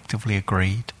seems, collectively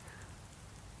agreed?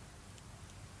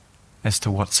 As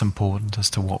to what's important, as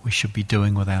to what we should be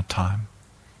doing with our time?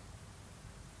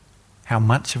 How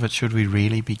much of it should we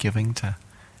really be giving to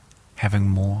having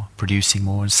more, producing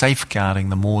more, and safeguarding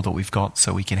the more that we've got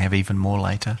so we can have even more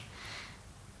later?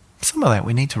 Some of that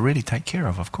we need to really take care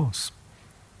of course.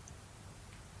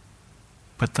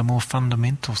 But the more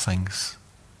fundamental things,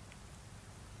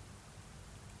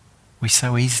 we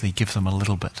so easily give them a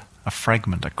little bit, a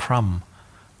fragment, a crumb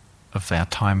of our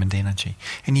time and energy.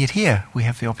 And yet here we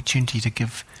have the opportunity to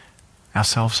give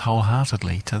ourselves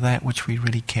wholeheartedly to that which we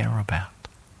really care about.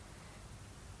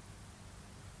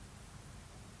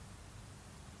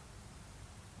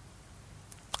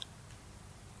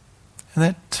 And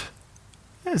that,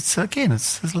 there's a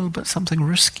little bit something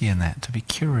risky in that, to be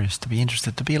curious, to be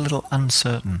interested, to be a little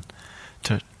uncertain,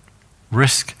 to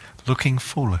risk looking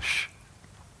foolish.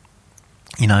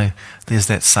 There's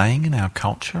that saying in our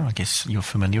culture, I guess you're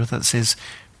familiar with it, that says,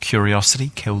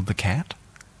 curiosity killed the cat.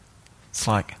 It's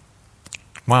like,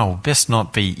 well, best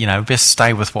not be, best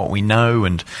stay with what we know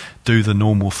and do the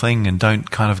normal thing and don't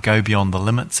kind of go beyond the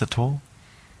limits at all.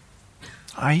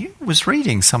 I was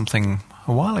reading something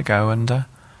a while ago and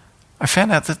I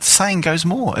found out that the saying goes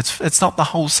more. It's not the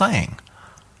whole saying.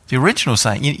 The original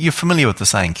saying, you're familiar with the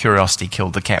saying, curiosity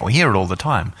killed the cat. We hear it all the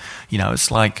time.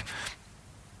 It's like,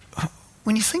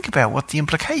 when you think about what the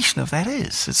implication of that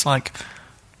is, it's like,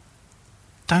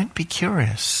 don't be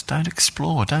curious, don't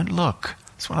explore, don't look.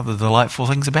 It's one of the delightful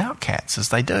things about cats, is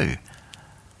they do.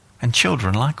 And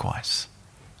children likewise.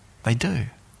 They do.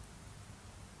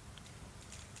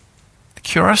 The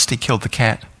curiosity killed the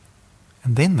cat,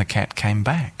 and then the cat came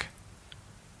back.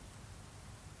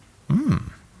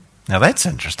 Now that's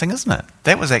interesting, isn't it?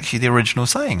 That was actually the original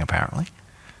saying, apparently.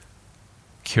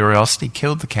 Curiosity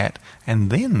killed the cat,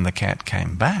 and then the cat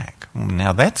came back.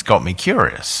 Now that's got me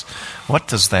curious. What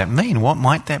does that mean? What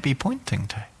might that be pointing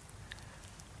to?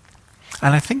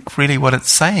 And I think really what it's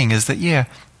saying is that,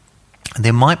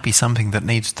 there might be something that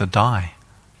needs to die,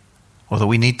 or that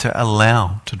we need to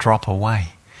allow to drop away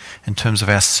in terms of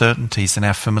our certainties and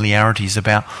our familiarities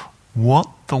about what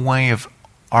the way of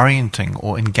orienting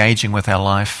or engaging with our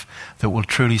life that will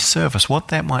truly serve us, what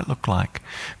that might look like.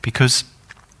 Because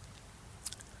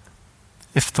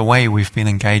if the way we've been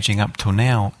engaging up till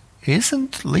now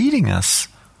isn't leading us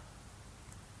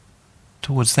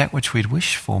towards that which we'd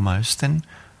wish for most, then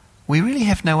we really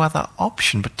have no other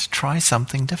option but to try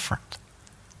something different.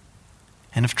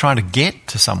 And if trying to get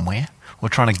to somewhere, or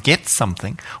trying to get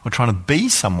something, or trying to be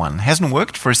someone hasn't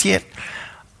worked for us yet,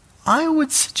 I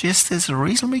would suggest there's a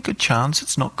reasonably good chance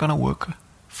it's not going to work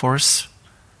for us,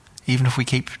 even if we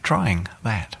keep trying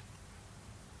that.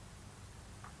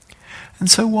 And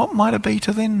so what might it be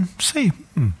to then see,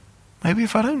 maybe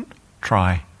if I don't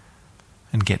try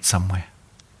and get somewhere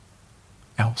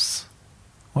else,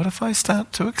 what if I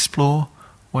start to explore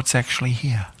what's actually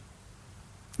here.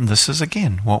 And this is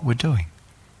again what we're doing,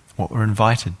 what we're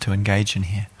invited to engage in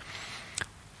here.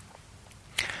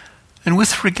 And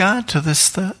with regard to this,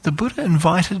 the Buddha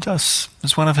invited us,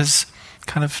 as one of his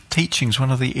kind of teachings, one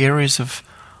of the areas of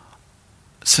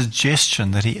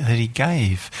suggestion that he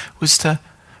gave, was to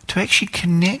actually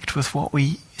connect with what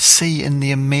we see in the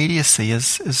immediacy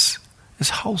as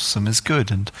wholesome, as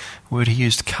good. And the word he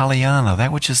used, kalyana,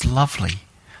 that which is lovely,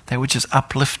 that which is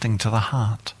uplifting to the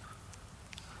heart.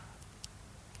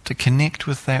 To connect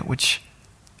with that which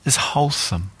is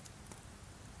wholesome.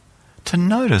 To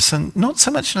notice, and not so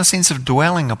much in a sense of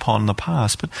dwelling upon the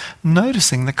past, but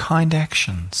noticing the kind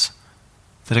actions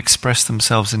that express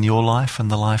themselves in your life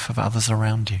and the life of others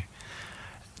around you.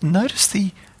 Notice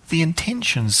the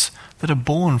intentions that are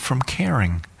born from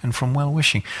caring and from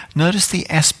well-wishing. Notice the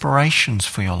aspirations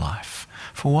for your life,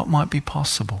 for what might be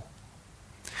possible.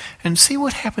 And see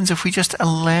what happens if we just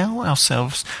allow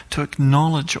ourselves to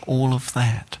acknowledge all of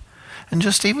that. And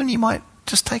just even you might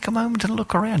just take a moment and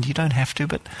look around. You don't have to,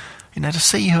 but to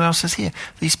see who else is here.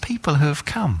 These people who have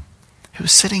come, who are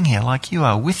sitting here like you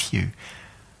are with you.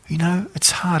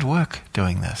 It's hard work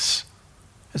doing this.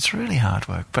 It's really hard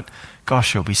work. But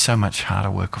gosh, it would be so much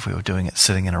harder work if we were doing it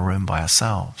sitting in a room by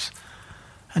ourselves.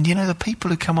 And the people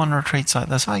who come on retreats like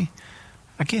this, I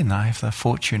have the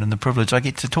fortune and the privilege. I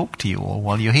get to talk to you all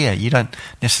while you're here. You don't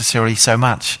necessarily so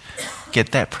much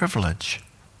get that privilege.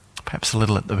 Perhaps a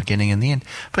little at the beginning and the end.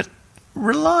 But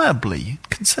reliably,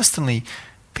 consistently,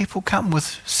 people come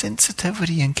with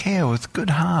sensitivity and care, with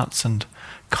good hearts and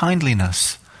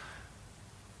kindliness.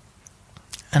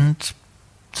 And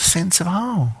the sense of,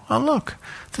 oh look,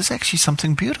 there's actually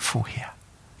something beautiful here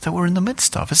that we're in the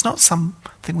midst of. It's not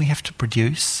something we have to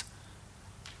produce.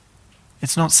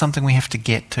 It's not something we have to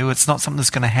get to. It's not something that's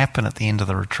going to happen at the end of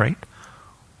the retreat.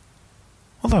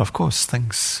 Although, of course,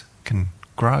 things can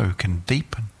grow, can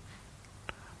deepen.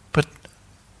 But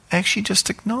actually just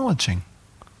acknowledging,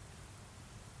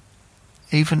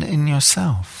 even in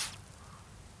yourself,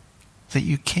 that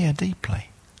you care deeply.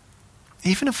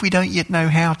 Even if we don't yet know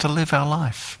how to live our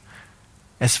life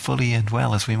as fully and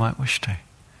well as we might wish to,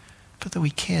 but that we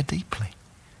care deeply.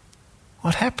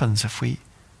 What happens if we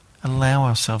allow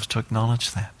ourselves to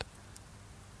acknowledge that?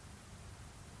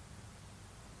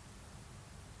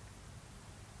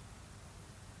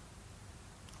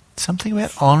 Something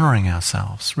about honouring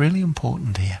ourselves, really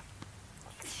important here.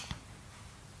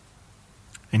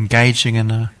 Engaging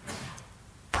in a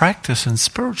practice and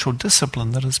spiritual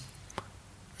discipline that is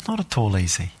not at all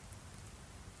easy.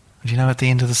 And at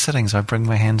the end of the sittings, I bring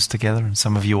my hands together, and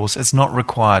some of yours. It's not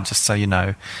required, just so you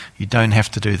know. You don't have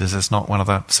to do this. It's not one of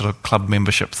the sort of club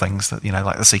membership things that,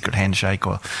 like the secret handshake,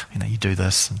 or, you do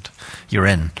this and you're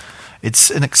in.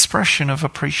 It's an expression of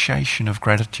appreciation, of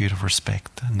gratitude, of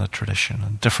respect in the tradition,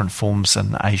 and different forms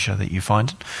in Asia that you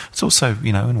find. It's also,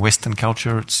 in Western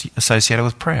culture, it's associated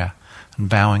with prayer and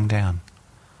bowing down.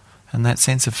 And that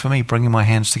sense of, for me, bringing my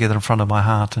hands together in front of my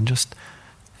heart and just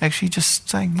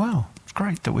saying, wow, it's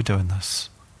great that we're doing this.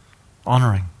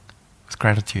 Honouring with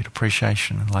gratitude,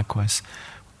 appreciation, and likewise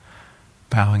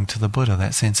bowing to the Buddha,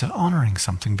 that sense of honouring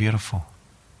something beautiful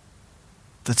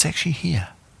that's actually here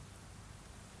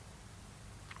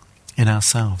in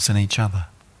ourselves, in each other.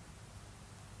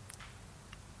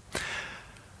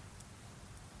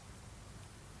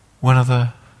 One of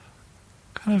the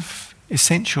kind of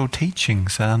essential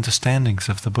teachings and understandings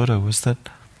of the Buddha was that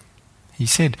he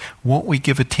said, what we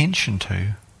give attention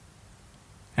to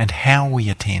and how we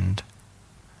attend,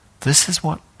 this is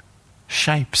what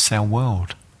shapes our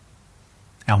world,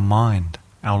 our mind,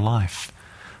 our life.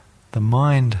 The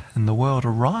mind and the world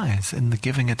arise in the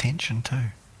giving attention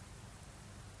to.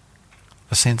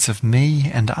 The sense of me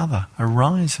and other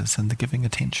arises in the giving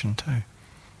attention to.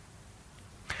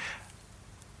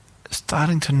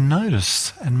 Starting to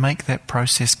notice and make that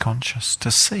process conscious,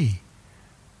 to see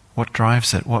what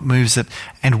drives it, what moves it,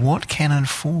 and what can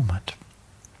inform it.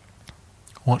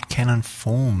 What can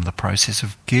inform the process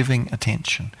of giving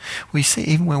attention? We see,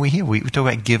 even when we're here, we talk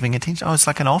about giving attention. Oh, it's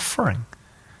like an offering.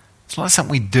 It's not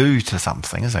something we do to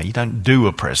something, is it? You don't do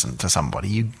a present to somebody,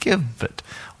 you give it.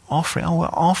 Offering. Oh, we're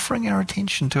offering our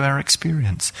attention to our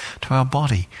experience, to our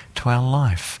body, to our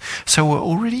life. So we're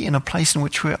already in a place in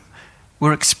which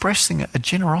we're expressing a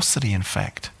generosity, in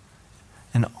fact,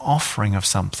 an offering of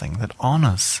something that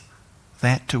honours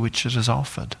that to which it is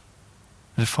offered.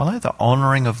 Does it follow? The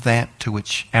honouring of that to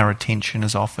which our attention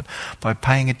is offered. By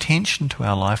paying attention to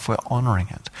our life, we're honouring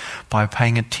it. By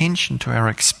paying attention to our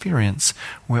experience,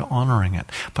 we're honouring it.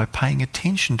 By paying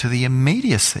attention to the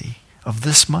immediacy of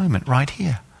this moment right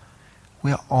here,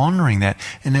 we're honouring that.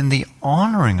 And in the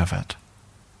honouring of it,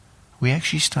 we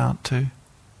actually start to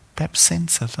perhaps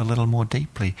sense it a little more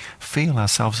deeply, feel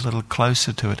ourselves a little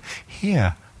closer to it,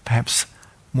 hear perhaps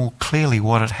more clearly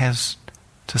what it has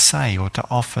to say or to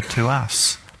offer to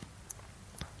us.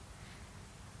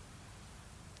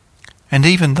 And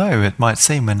even though it might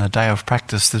seem in a day of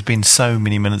practice there's been so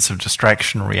many minutes of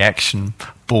distraction, reaction,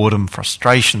 boredom,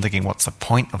 frustration, thinking what's the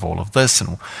point of all of this,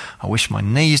 and I wish my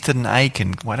knees didn't ache,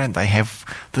 and why don't they have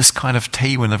this kind of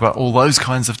tea when they've got all those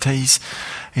kinds of teas,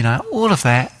 all of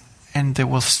that. And there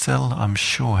will still, I'm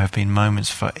sure, have been moments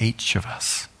for each of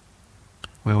us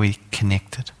where we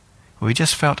connected, where we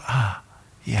just felt,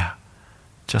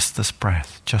 just this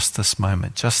breath, just this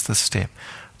moment, just this step,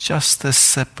 just this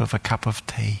sip of a cup of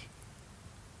tea,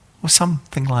 or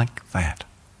something like that.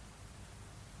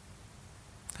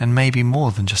 And maybe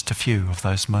more than just a few of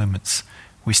those moments,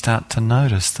 we start to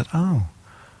notice that,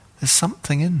 there's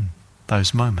something in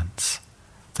those moments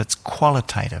that's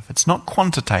qualitative. It's not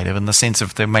quantitative in the sense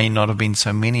of there may not have been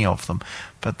so many of them,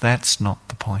 but that's not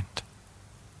the point.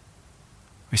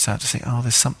 We start to see,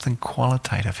 there's something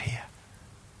qualitative here.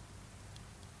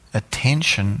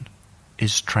 Attention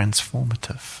is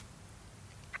transformative.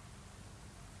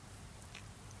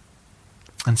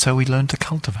 And so we learn to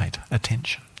cultivate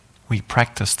attention. We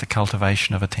practice the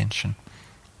cultivation of attention.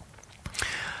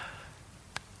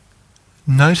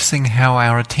 Noticing how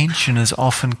our attention is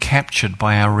often captured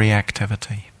by our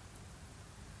reactivity.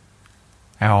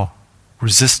 Our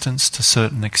resistance to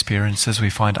certain experiences we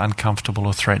find uncomfortable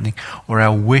or threatening, or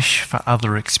our wish for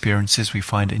other experiences we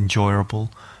find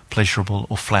enjoyable, pleasurable,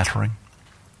 or flattering.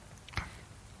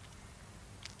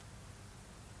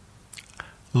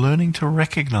 Learning to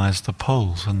recognize the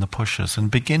pulls and the pushes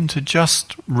and begin to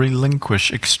just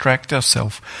relinquish, extract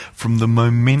ourselves from the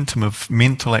momentum of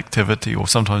mental activity or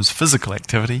sometimes physical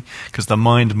activity, because the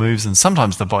mind moves and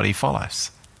sometimes the body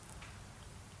follows.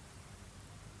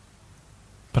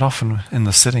 But often in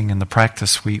the sitting, in the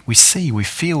practice, we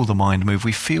feel the mind move,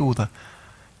 we feel the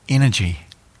energy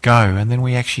go, and then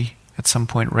we actually at some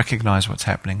point recognize what's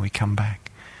happening, we come back.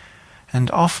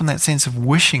 And often that sense of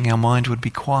wishing our mind would be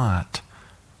quiet.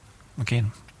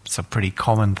 Again, it's a pretty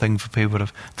common thing for people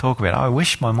to talk about. I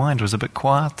wish my mind was a bit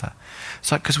quieter.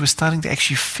 It's like because we're starting to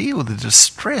actually feel the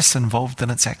distress involved in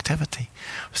its activity.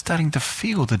 We're starting to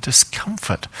feel the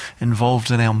discomfort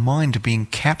involved in our mind being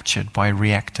captured by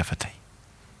reactivity.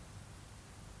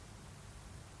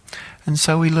 And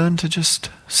so we learn to just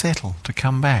settle, to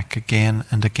come back again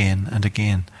and again and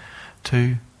again,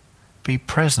 to be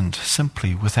present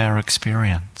simply with our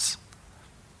experience.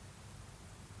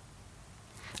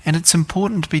 And it's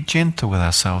important to be gentle with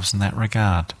ourselves in that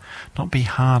regard, not be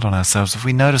hard on ourselves. If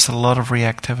we notice a lot of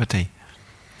reactivity,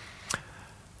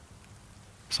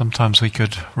 sometimes we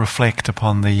could reflect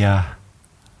upon I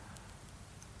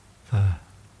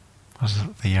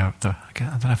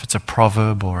don't know if it's a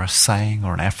proverb or a saying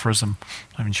or an aphorism. I'm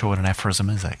not even sure what an aphorism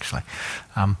is actually.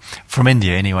 From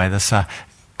India anyway, this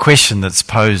question that's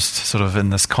posed sort of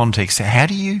in this context: how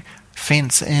do you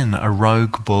fence in a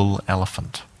rogue bull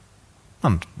elephant?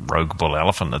 A rogue bull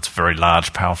elephant, that's a very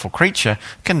large, powerful creature,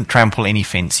 can trample any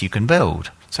fence you can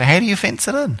build. So how do you fence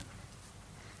it in?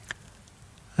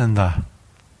 And the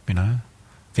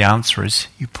answer is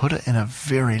you put it in a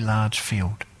very large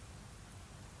field.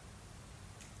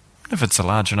 If it's a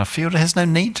large enough field, it has no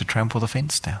need to trample the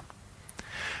fence down.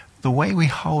 The way we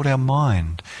hold our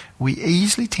mind, we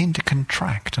easily tend to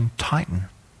contract and tighten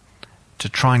to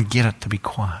try and get it to be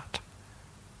quiet.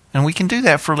 And we can do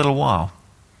that for a little while,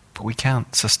 but we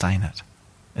can't sustain it.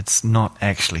 It's not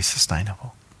actually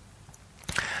sustainable.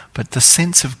 But the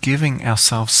sense of giving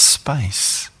ourselves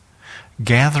space,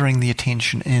 gathering the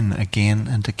attention in again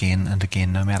and again and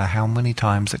again, no matter how many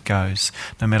times it goes,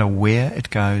 no matter where it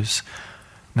goes,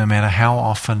 no matter how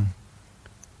often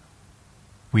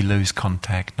we lose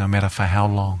contact, no matter for how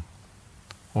long,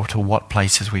 or to what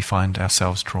places we find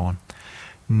ourselves drawn,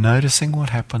 noticing what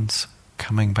happens,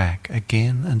 coming back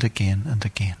again and again and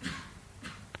again.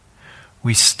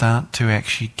 We start to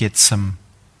actually get some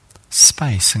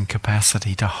space and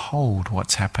capacity to hold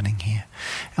what's happening here.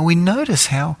 And we notice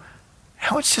how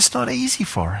it's just not easy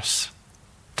for us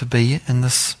to be in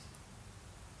this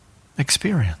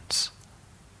experience.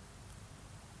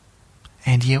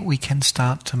 And yet we can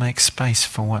start to make space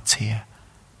for what's here.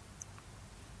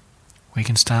 We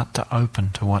can start to open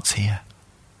to what's here.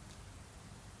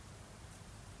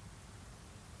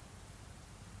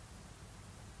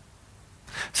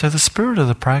 So the spirit of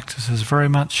the practice is very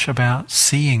much about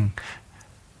seeing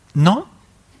not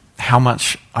how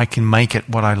much I can make it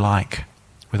what I like,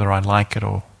 whether I like it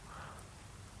or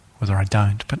whether I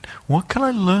don't, but what can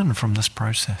I learn from this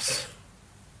process?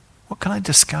 What can I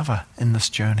discover in this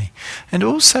journey? And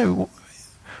also,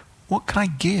 what can I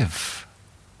give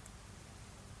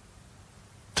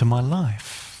to my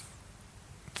life?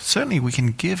 Certainly we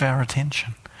can give our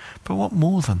attention, but what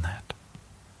more than that?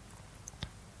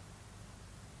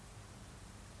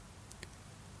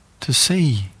 To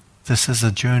see this as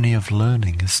a journey of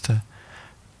learning is to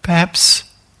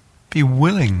perhaps be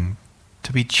willing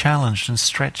to be challenged and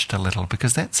stretched a little,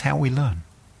 because that's how we learn.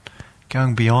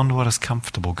 Going beyond what is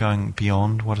comfortable, going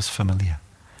beyond what is familiar.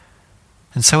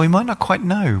 And so we might not quite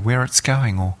know where it's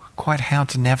going or quite how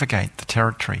to navigate the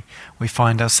territory we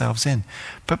find ourselves in,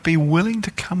 but be willing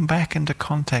to come back into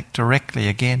contact directly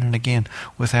again and again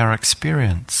with our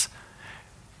experience.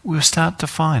 We'll start to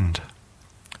find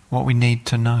what we need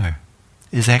to know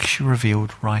is actually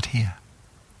revealed right here.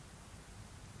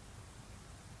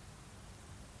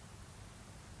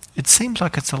 It seems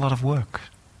like it's a lot of work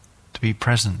to be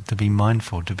present, to be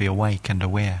mindful, to be awake and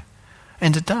aware.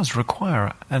 And it does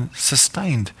require a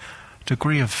sustained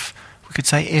degree of, we could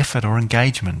say, effort or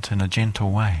engagement in a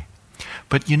gentle way.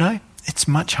 But you know, it's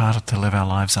much harder to live our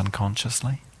lives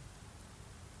unconsciously.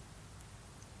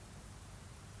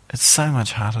 It's so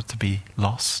much harder to be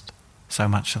lost so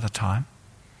much of the time.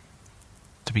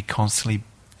 To be constantly,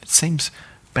 it seems,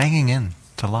 banging in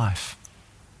to life.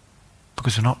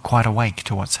 Because we're not quite awake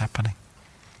to what's happening.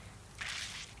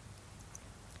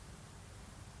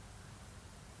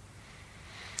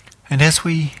 And as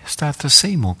we start to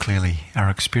see more clearly our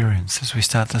experience, as we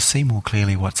start to see more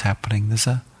clearly what's happening, there's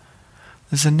a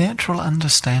natural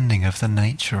understanding of the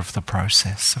nature of the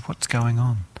process, of what's going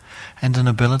on, and an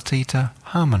ability to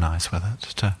harmonize with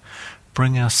it, to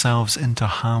bring ourselves into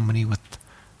harmony with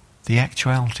the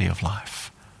actuality of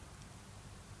life.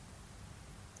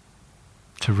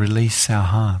 To release our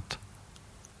heart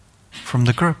from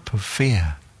the grip of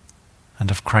fear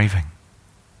and of craving.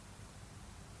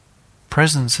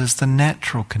 Presence is the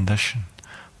natural condition.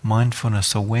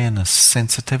 Mindfulness, awareness,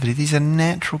 sensitivity, these are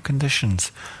natural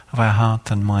conditions of our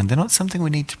heart and mind. They're not something we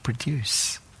need to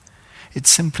produce. It's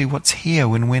simply what's here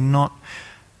when we're not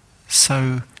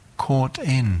so caught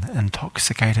in,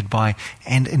 intoxicated by,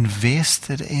 and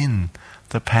invested in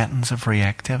the patterns of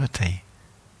reactivity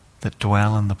that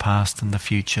dwell in the past and the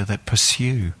future, that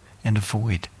pursue and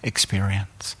avoid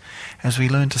experience. As we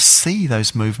learn to see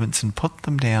those movements and put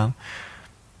them down,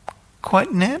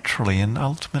 quite naturally and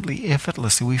ultimately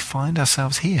effortlessly, we find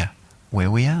ourselves here,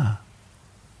 where we are.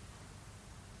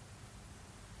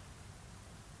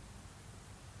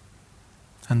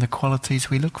 And the qualities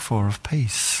we look for of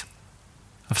peace,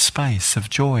 of space, of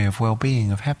joy, of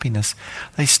well-being, of happiness,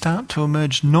 they start to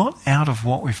emerge not out of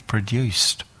what we've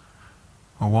produced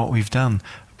or what we've done,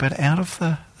 but out of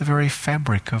the very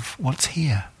fabric of what's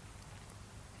here.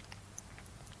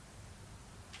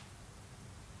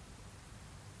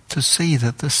 To see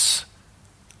that this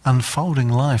unfolding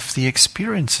life, the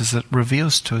experiences it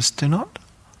reveals to us, do not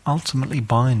ultimately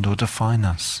bind or define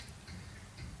us.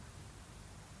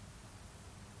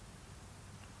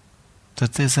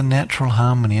 That there's a natural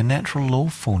harmony, a natural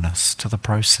lawfulness to the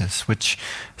process, which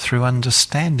through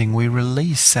understanding we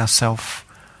release ourselves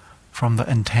from the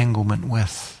entanglement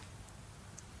with.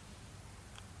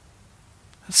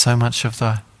 So much of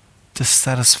the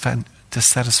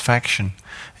dissatisfaction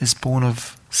is born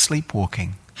of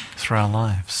sleepwalking through our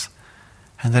lives.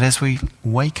 And that as we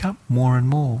wake up more and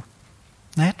more,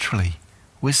 naturally,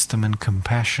 wisdom and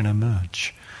compassion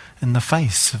emerge in the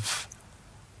face of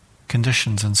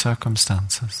conditions and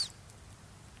circumstances.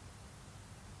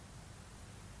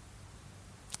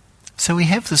 So we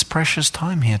have this precious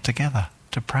time here together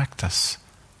to practice,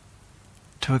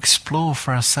 to explore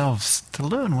for ourselves, to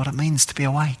learn what it means to be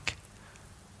awake.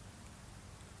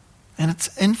 And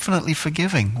it's infinitely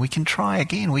forgiving. We can try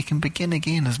again, we can begin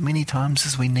again as many times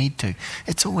as we need to.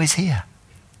 It's always here.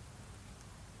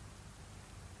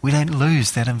 We don't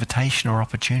lose that invitation or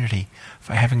opportunity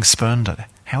for having spurned it,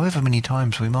 however many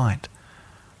times we might.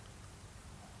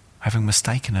 Having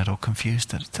mistaken it or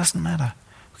confused it, it doesn't matter.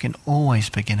 We can always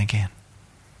begin again.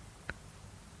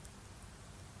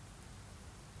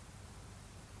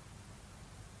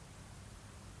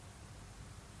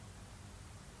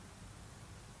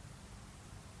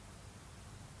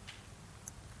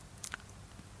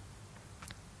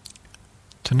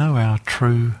 To know our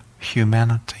true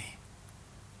humanity.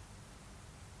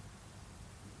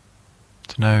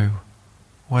 To know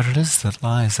what it is that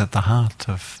lies at the heart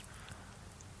of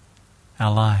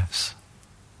our lives.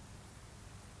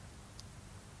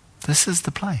 This is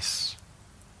the place,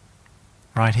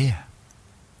 right here,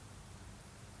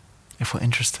 if we're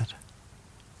interested.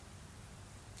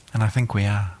 And I think we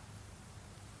are.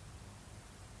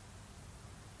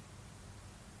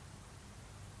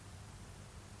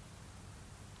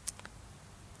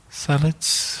 So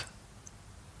let's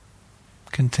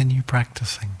continue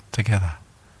practicing together.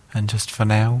 And just for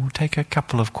now, we'll take a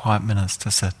couple of quiet minutes to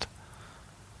sit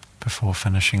before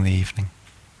finishing the evening.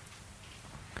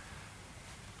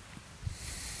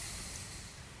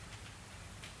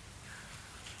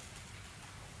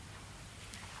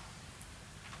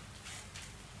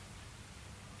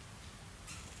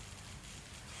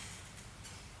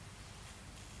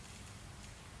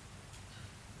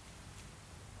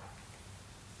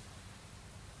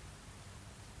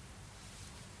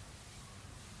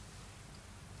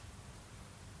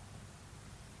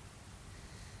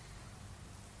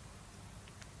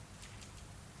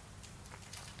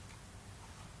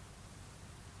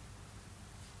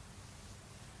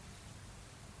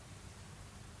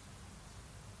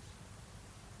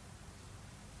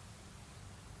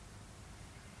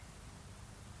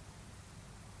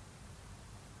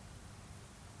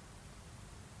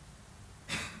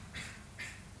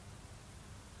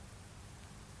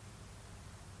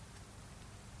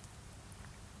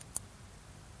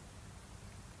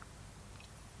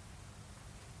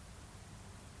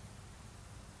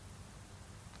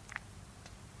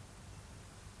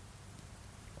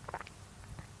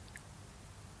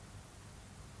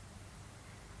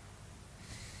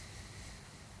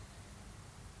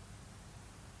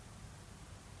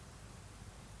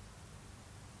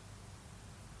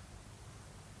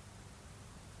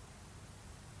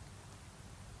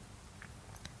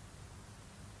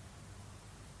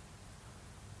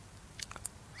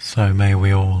 So may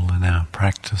we all in our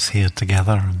practice here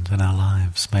together and in our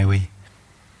lives, may we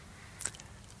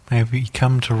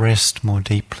come to rest more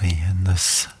deeply in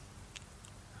this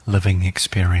living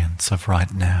experience of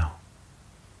right now.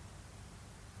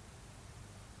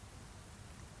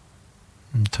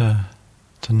 And to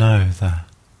know the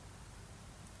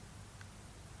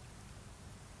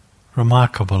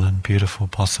remarkable and beautiful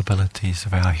possibilities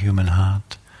of our human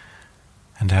heart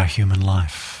and our human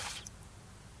life,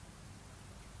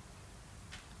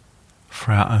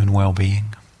 for our own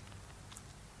well-being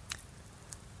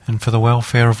and for the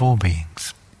welfare of all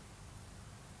beings.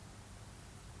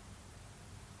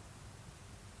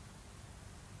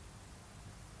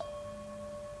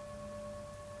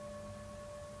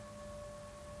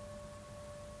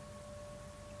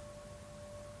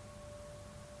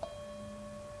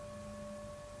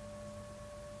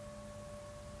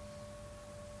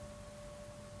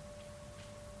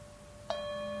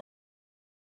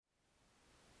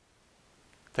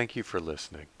 Thank you for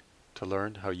listening. To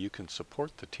learn how you can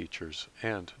support the teachers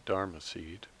and Dharma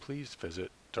Seed, please visit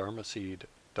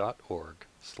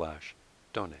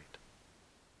dharmaseed.org/donate.